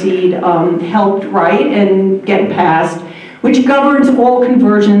Appleseed helped write and get passed, which governs all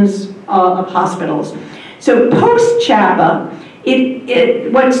conversions of hospitals. So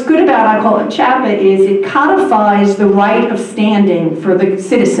post-CHIBPS, what's good about, I call it CHIBPS, is it codifies the right of standing for the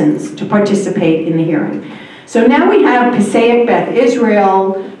citizens to participate in the hearing. So now we have Passaic Beth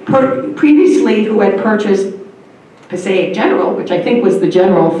Israel, previously who had purchased Passaic General, which I think was the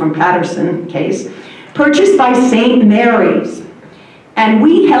general from Patterson case, purchased by St. Mary's. And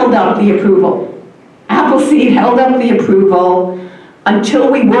we held up the approval. Appleseed held up the approval until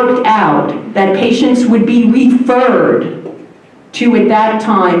we worked out that patients would be referred to, at that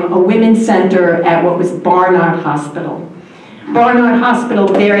time, a women's center at what was Barnard Hospital. Barnard Hospital,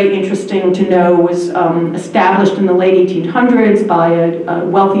 very interesting to know, was established in the late 1800s by a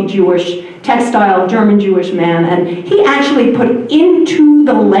wealthy Jewish textile, German Jewish man, and he actually put into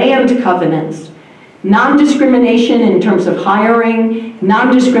the land covenants non-discrimination in terms of hiring,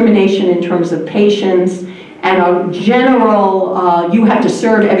 non-discrimination in terms of patients, and a general, you have to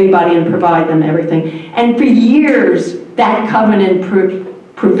serve everybody and provide them everything. And for years, that covenant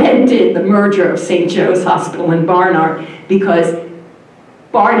prevented the merger of St. Joe's Hospital and Barnard, because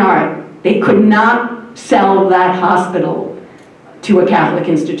Barnard, they could not sell that hospital to a Catholic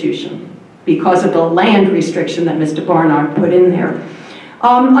institution because of the land restriction that Mr. Barnard put in there.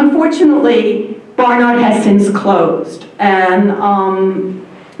 Unfortunately, Barnard has since closed, and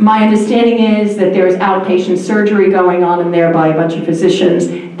my understanding is that there's outpatient surgery going on in there by a bunch of physicians.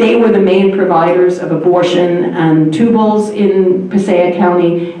 They were the main providers of abortion and tubals in Passaic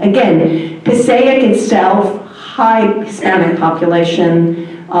County. Again, Passaic itself, high Hispanic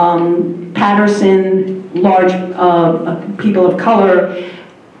population, Patterson, large people of color.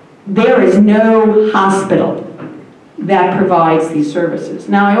 There is no hospital that provides these services.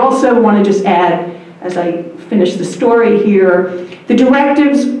 Now, I also want to just add, as I finish the story here, the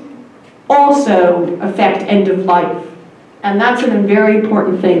directives also affect end of life. And that's a very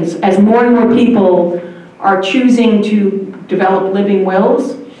important thing. As more and more people are choosing to develop living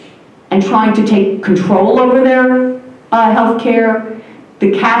wills and trying to take control over their health care,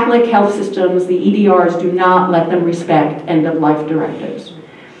 the Catholic health systems, the EDRs, do not let them respect end of life directives.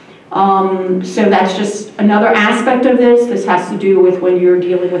 So that's just another aspect of this. This has to do with when you're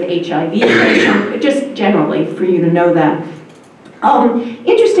dealing with HIV patients, just generally for you to know that.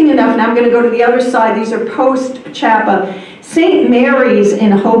 Interesting enough, and I'm going to go to the other side, these are post-CHIBPS. St. Mary's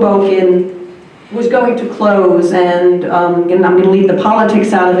in Hoboken was going to close, and I'm going to leave the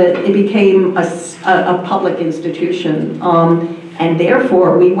politics out of it. It became a public institution. And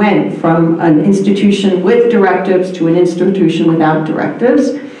therefore, we went from an institution with directives to an institution without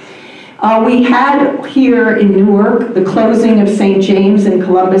directives. We had here in Newark the closing of St. James and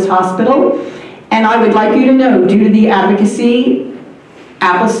Columbus Hospital, and I would like you to know, due to the advocacy,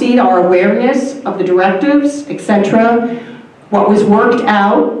 Appleseed, our awareness of the directives, etc., what was worked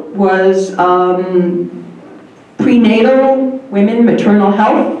out was prenatal women maternal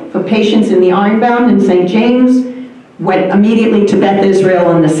health for patients in the Ironbound in St. James, went immediately to Beth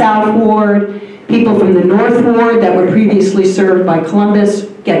Israel in the South Ward. People from the North Ward that were previously served by Columbus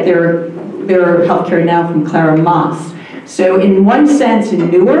get their health care now from Clara Moss. So in one sense, in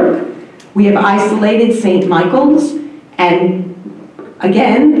Newark, we have isolated St. Michael's, and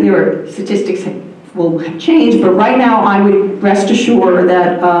again, their statistics will have changed, but right now I would rest assured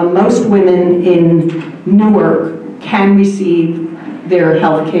that most women in Newark can receive their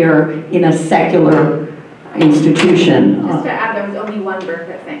health care in a secular institution. Just to add, there was only one birth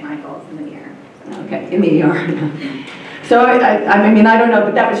at St. Michael's in the ER. Okay, in the ER. So, I mean, I don't know,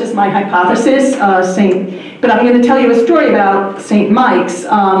 but that was just my hypothesis. But I'm going to tell you a story about St. Mike's.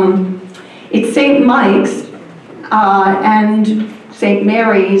 It's St. Mike's and St.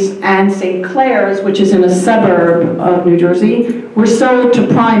 Mary's and St. Clair's, which is in a suburb of New Jersey, were sold to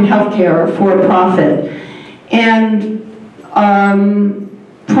Prime Healthcare for profit. And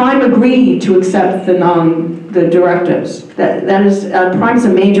Prime agreed to accept the directives. That is, Prime's a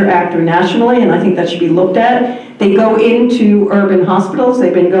major actor nationally, and I think that should be looked at. They go into urban hospitals.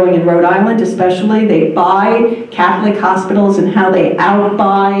 They've been going in Rhode Island especially. They buy Catholic hospitals, and how they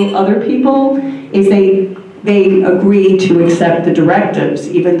outbuy other people is they agree to accept the directives,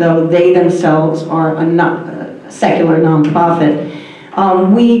 even though they themselves are a secular nonprofit.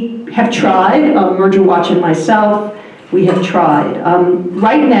 We have tried, Merger Watch and myself, we have tried.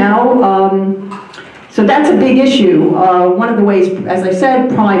 Right now, so that's a big issue. One of the ways, as I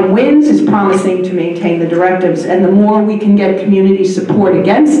said, Prime wins is promising to maintain the directives, and the more we can get community support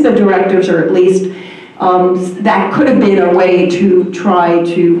against the directives, or at least that could have been a way to try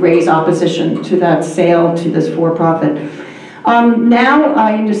to raise opposition to that sale to this for-profit. Now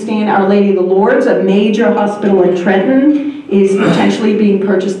I understand Our Lady of the Lourdes, a major hospital in Trenton, is potentially being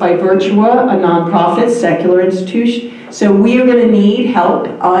purchased by Virtua, a nonprofit secular institution. So we are going to need help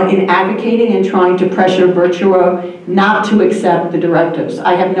in advocating and trying to pressure Virtua not to accept the directives.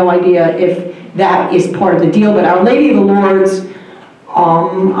 I have no idea if that is part of the deal, but Our Lady of the Lourdes,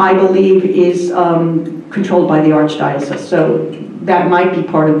 I believe, is controlled by the Archdiocese, so that might be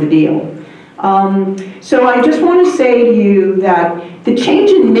part of the deal. So I just want to say to you that the change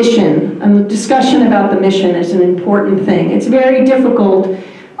in mission and the discussion about the mission is an important thing. It's very difficult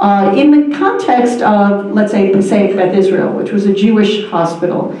in the context of, let's say, Passaic Beth Israel, which was a Jewish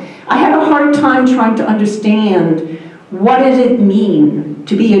hospital. I had a hard time trying to understand what did it mean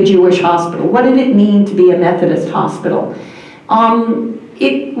to be a Jewish hospital? What did it mean to be a Methodist hospital?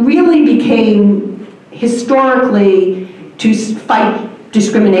 It really became historically to fight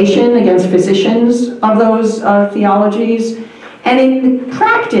discrimination against physicians of those theologies. And in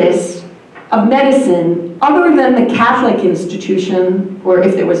practice of medicine, other than the Catholic institution, or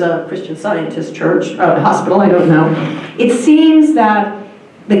if there was a Christian Scientist church, hospital, I don't know, it seems that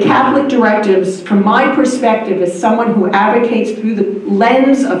the Catholic directives, from my perspective as someone who advocates through the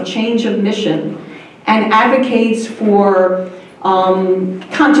lens of change of mission and advocates for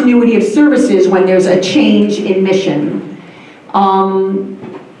continuity of services when there's a change in mission,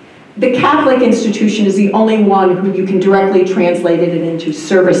 the Catholic institution is the only one who you can directly translate it into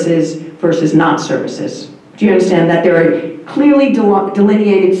services versus not services. Do you understand that there are clearly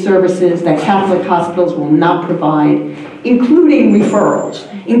delineated services that Catholic hospitals will not provide, including referrals,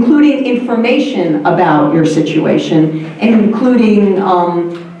 including information about your situation, and including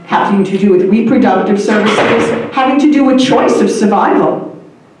having to do with reproductive services, having to do with choice of survival.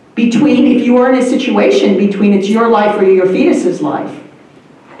 Between, if you are in a situation between it's your life or your fetus's life,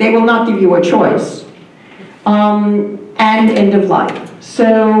 they will not give you a choice. And end of life.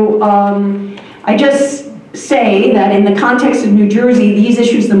 So I just say that in the context of New Jersey, these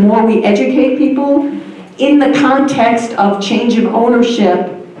issues, the more we educate people, in the context of change of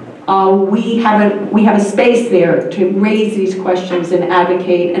ownership, we have a space there to raise these questions and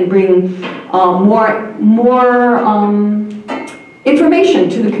advocate and bring more information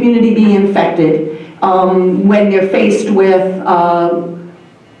to the community being infected when they're faced with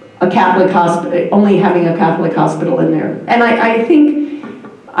a Catholic hospital, only having a Catholic hospital in there. And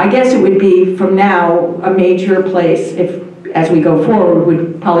I guess it would be from now a major place, if as we go forward,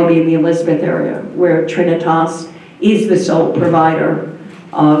 would probably be in the Elizabeth area, where Trinitas is the sole provider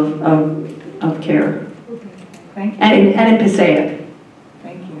of care. Thank you. And in Passaic.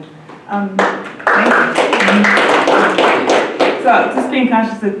 Thank you. So just being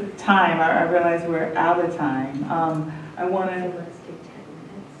conscious of time, I realize we're out of time.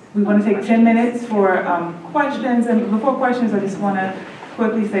 We want to take 10 minutes for questions, and before questions, I just want to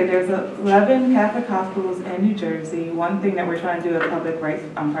quickly say there's 11 Catholic hospitals in New Jersey. One thing that we're trying to do at Public Rights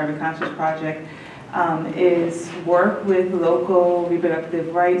Private Conscience Project is work with local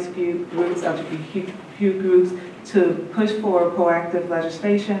reproductive rights groups, LGBTQ groups, to push for proactive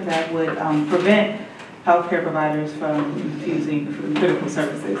legislation that would prevent healthcare providers from refusing critical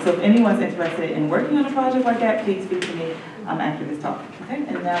services. So if anyone's interested in working on a project like that, please speak to me after this talk. Okay,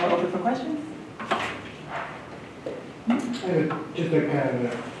 and now we're open for questions. Just a kind of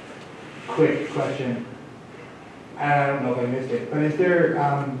a quick question. I don't know if I missed it, but is there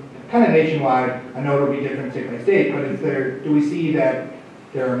kind of nationwide? I know it'll be different state by state, but do we see that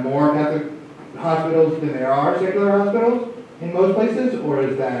there are more Catholic hospitals than there are secular hospitals in most places, or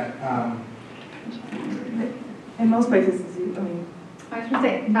is that? In most places, I mean. I was going to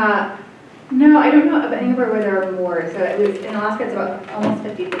say, no, I don't know of anywhere where there are more. So it was in Alaska, it's about almost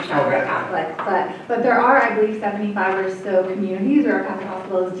 50% are Catholic, but there are, I believe, 75 or so communities where a Catholic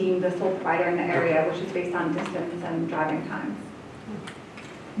hospital is deemed the sole provider in the area, which is based on distance and driving times.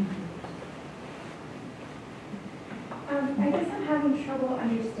 I guess I'm having trouble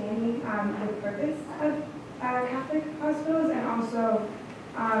understanding the purpose of Catholic hospitals, and also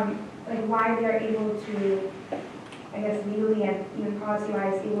like why they're able to, I guess, legally and even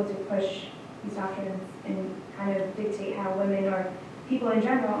policy-wise, able to push these doctrines and kind of dictate how women or people in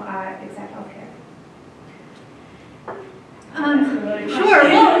general accept healthcare. Sure.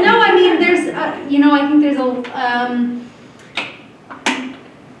 Well, no, I mean, there's, I think there's of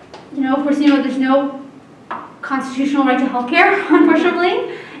course, there's no constitutional right to healthcare,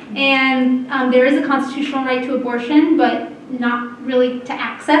 unfortunately, and there is a constitutional right to abortion, but not really to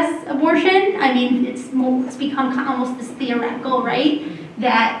access abortion. I mean, it's become almost this theoretical right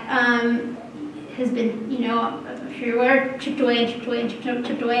that has been, I'm sure you're aware, chipped away and chipped away and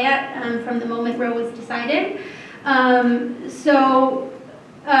chipped away at from the moment Roe was decided.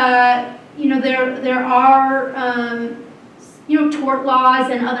 You know, there are, you know, tort laws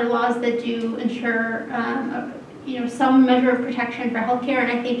and other laws that do ensure, you know, some measure of protection for healthcare.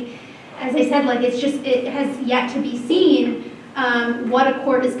 And I think, as I said, like, it has yet to be seen what a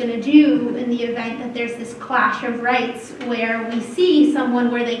court is going to do in the event that there's this clash of rights where we see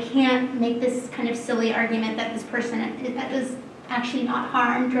someone where they can't make this kind of silly argument that this person is actually not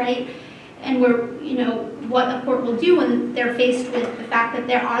harmed, right? And where, you know, what a court will do when they're faced with the fact that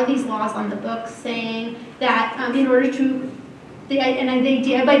there are these laws on the books saying that in order to, the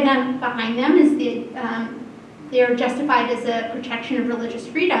idea behind them is they're justified as a protection of religious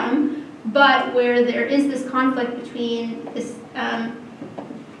freedom, but where there is this conflict between this, and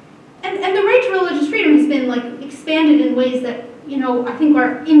the right to religious freedom has been like expanded in ways that, you know, I think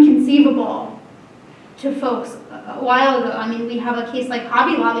are inconceivable to folks a while ago. I mean, we have a case like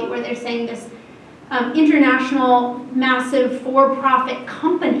Hobby Lobby where they're saying this international massive for-profit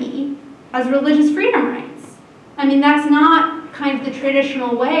company has religious freedom rights. I mean, that's not kind of the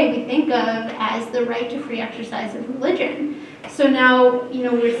traditional way we think of as the right to free exercise of religion. So now, you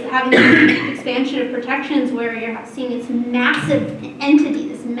know, we're having this expansion of protections where you're seeing this massive entity,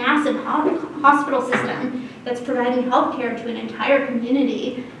 this massive hospital system that's providing health care to an entire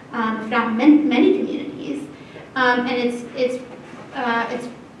community, if not many communities. And it's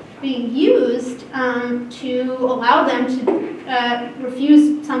being used to allow them to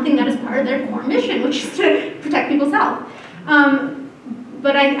refuse something that is part of their core mission, which is to protect people's health.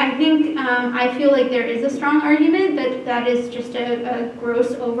 But I think, I feel like there is a strong argument that that is just a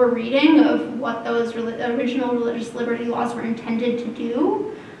gross overreading of what those original religious liberty laws were intended to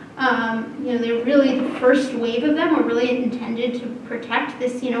do. You know, they're really, the first wave of them were really intended to protect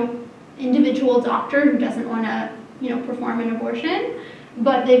this, you know, individual doctor who doesn't want to, you know, perform an abortion.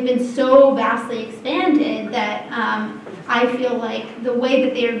 But they've been so vastly expanded that I feel like the way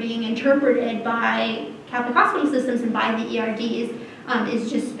that they are being interpreted by Catholic hospital systems and by the ERDs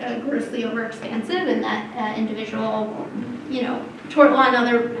is just grossly overexpansive, and that individual, you know, tort law and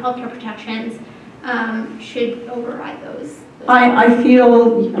other healthcare protections should override those. I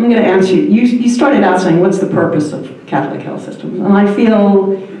feel, I'm going to answer you. You started out saying, what's the purpose of Catholic health systems? And I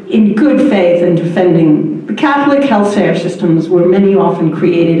feel in good faith in defending the Catholic health care systems were many often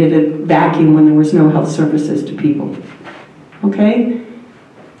created in a vacuum when there was no health services to people. Okay?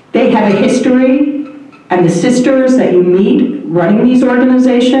 They have a history, and the sisters that you meet running these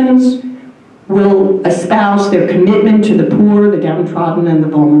organizations will espouse their commitment to the poor, the downtrodden, and the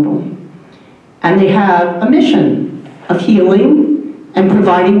vulnerable. And they have a mission of healing and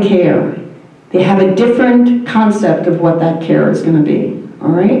providing care. They have a different concept of what that care is going to be, all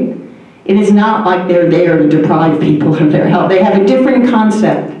right? It is not like they're there to deprive people of their health. They have a different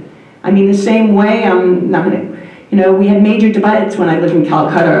concept. I mean, the same way, I'm not going to, you know, we had major debates when I lived in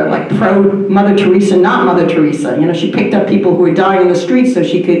Calcutta, like pro-Mother Teresa, not Mother Teresa. You know, she picked up people who were dying in the streets so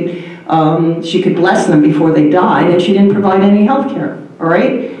she could bless them before they died, and she didn't provide any health care, all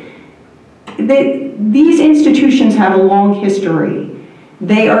right? These institutions have a long history.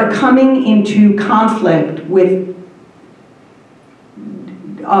 They are coming into conflict with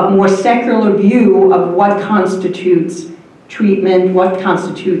a more secular view of what constitutes treatment, what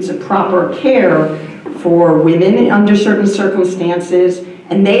constitutes a proper care for women under certain circumstances,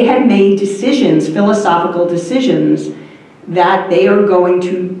 and they have made decisions, philosophical decisions, that they are going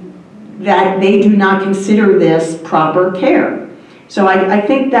to, that they do not consider this proper care. So I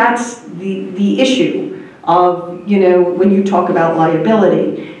think that's the issue of, you know, when you talk about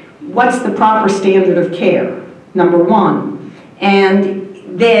liability. What's the proper standard of care, number one?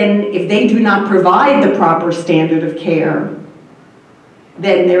 And then if they do not provide the proper standard of care,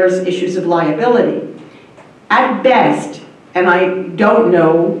 then there's issues of liability. At best, and I don't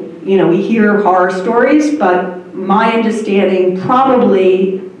know, you know, we hear horror stories, but my understanding,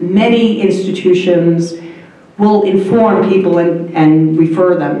 probably many institutions will inform people and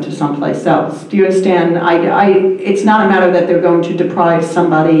refer them to someplace else. Do you understand? It's not a matter that they're going to deprive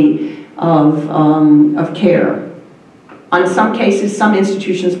somebody of care. On some cases, some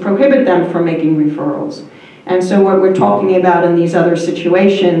institutions prohibit them from making referrals. And so what we're talking about in these other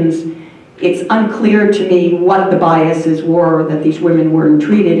situations, it's unclear to me what the biases were that these women were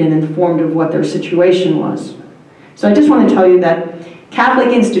treated and informed of what their situation was. So I just want to tell you that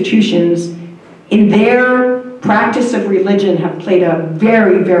Catholic institutions, in their practice of religion, have played a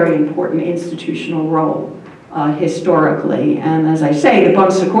very, very important institutional role historically. And as I say, the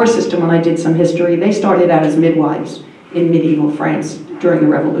bon secours system, when I did some history, they started out as midwives in medieval France during the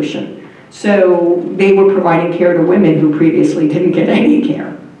Revolution. So they were providing care to women who previously didn't get any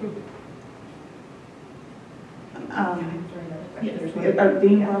care.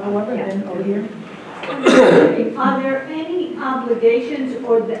 Dean Barber, then over here. Are there any obligations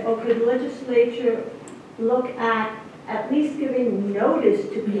or could legislature look at least giving notice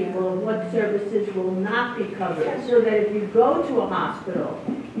to people of what services will not be covered, so that if you go to a hospital,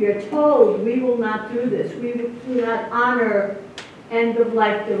 you're told, we will not do this, we do not honor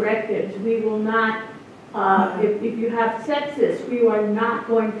end-of-life directives, we will not, if you have sepsis, we are not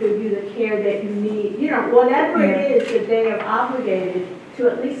going to give you the care that you need, you know, whatever it is that they are obligated to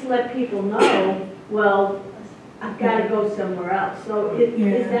at least let people know, well, I've got to go somewhere else. So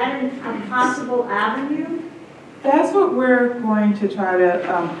is that a possible avenue? That's what we're going to try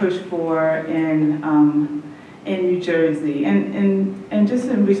to push for in New Jersey. And just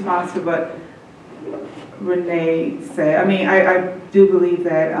in response to what Renee said, I mean, I do believe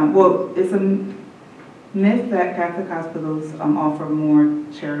that, well, it's a myth that Catholic hospitals offer more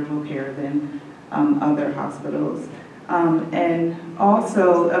charitable care than other hospitals. And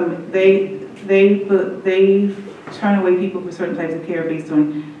also, they turn away people for certain types of care based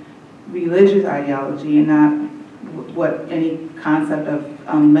on religious ideology and not what any concept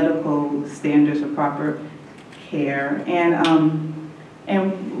of medical standards or proper care.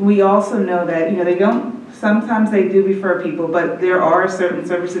 And we also know that, you know, they don't, sometimes they do refer people, but there are certain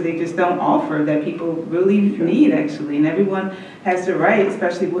services they just don't offer that people really need, actually. And everyone has the right,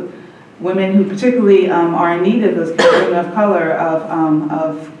 especially with women who particularly are in need of those care, women of color,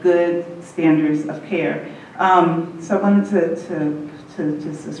 of good standards of care. So I wanted to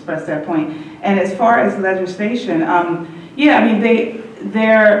express that point. And as far as legislation, yeah, I mean,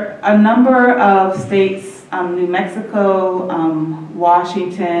 there are a number of states, New Mexico,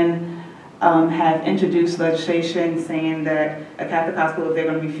 Washington, have introduced legislation saying that a Catholic hospital, if they're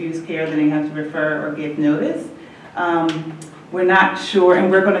going to refuse care, then they have to refer or give notice. We're not sure, and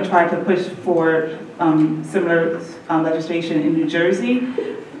we're going to try to push for similar legislation in New Jersey.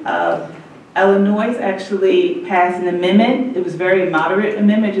 Illinois actually passed an amendment. It was a very moderate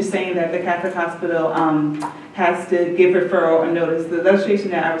amendment, just saying that the Catholic hospital has to give referral or notice. The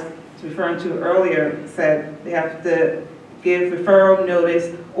legislation that I was referring to earlier said they have to give referral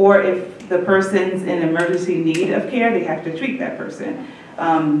notice, or if the person's in emergency need of care, they have to treat that person.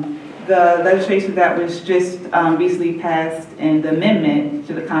 The legislation that was just recently passed in the amendment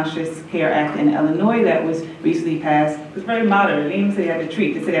to the Conscious Care Act in Illinois that was recently passed was very moderate. They didn't even say they had to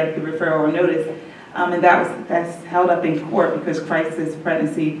treat, they said they had to give referral or notice. And that's held up in court because crisis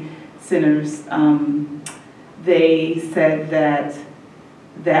pregnancy centers, they said that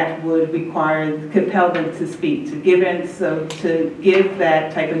that would compel them to speak. To give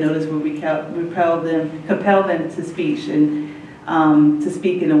that type of notice would compel them to speak and to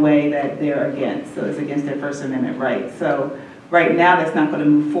speak in a way that they're against. So it's against their First Amendment rights. So right now that's not going to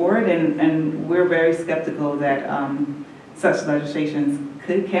move forward, and we're very skeptical that such legislations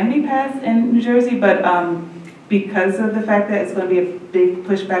can be passed in New Jersey, but because of the fact that it's going to be a big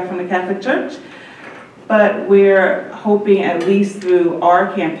pushback from the Catholic Church. But we're hoping, at least through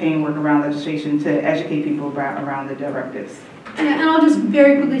our campaign work around legislation, to educate people around the directives. Yeah, and I'll just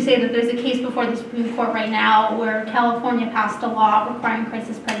very quickly say that there's a case before the Supreme Court right now where California passed a law requiring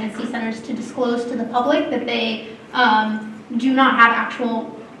crisis pregnancy centers to disclose to the public that they do not have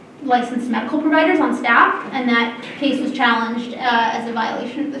actual licensed medical providers on staff, and that case was challenged as a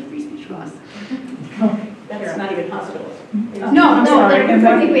violation of the free speech laws. That's not even hospitals. No, sorry.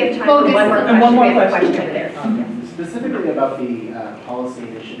 I think we have time for one more question over there. Specifically about the policy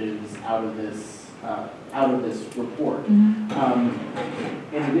initiatives out of this report. In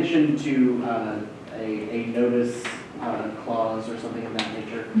addition to a notice clause or something of that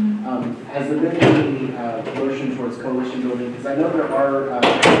nature, has there been any motion towards coalition building? Because I know there are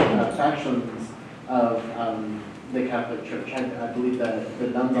factions of the Catholic Church. I believe the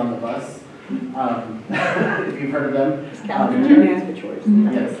Nuns on the Bus. If you've heard of them. Catholic for choice.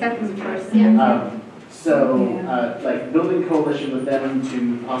 Yes. Catholic for choice, yeah. So, like building coalition with them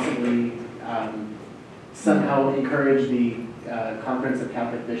to possibly somehow encourage the Conference of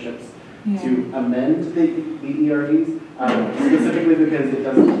Catholic Bishops to amend the ERDs, specifically because it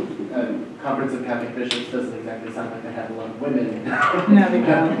doesn't, Conference of Catholic Bishops doesn't exactly sound like they have a lot of women No, they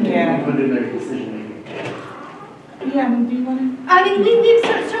don't. Yeah. put in their decision making. Yeah, I mean, do you want to? I mean, we've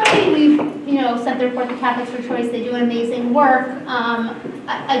sent the report to Catholics for Choice. They do amazing work.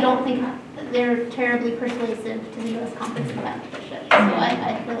 I don't think they're terribly persuasive to the U.S. Conference of Catholic Bishops. So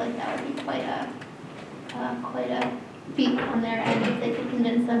I feel like that would be quite a feat on their end if they could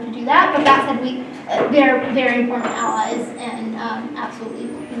convince them to do that. But that said, they're very important allies, and absolutely,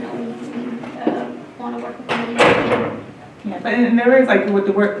 we want to work with them. Yeah, but and there is like with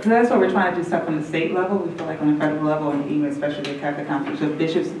the work, so that's what we're trying to do stuff on the state level. We feel like on the federal level and even especially the Catholic Conference of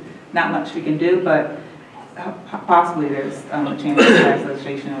Bishops, not much we can do, but possibly there's a chance to pass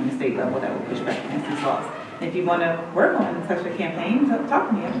legislation on the state level that will push back against these laws. And if you want to work on such a campaign, talk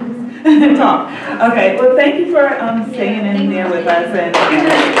to me after this. Talk. Okay, well thank you for staying in there with us.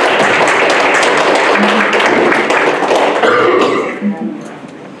 And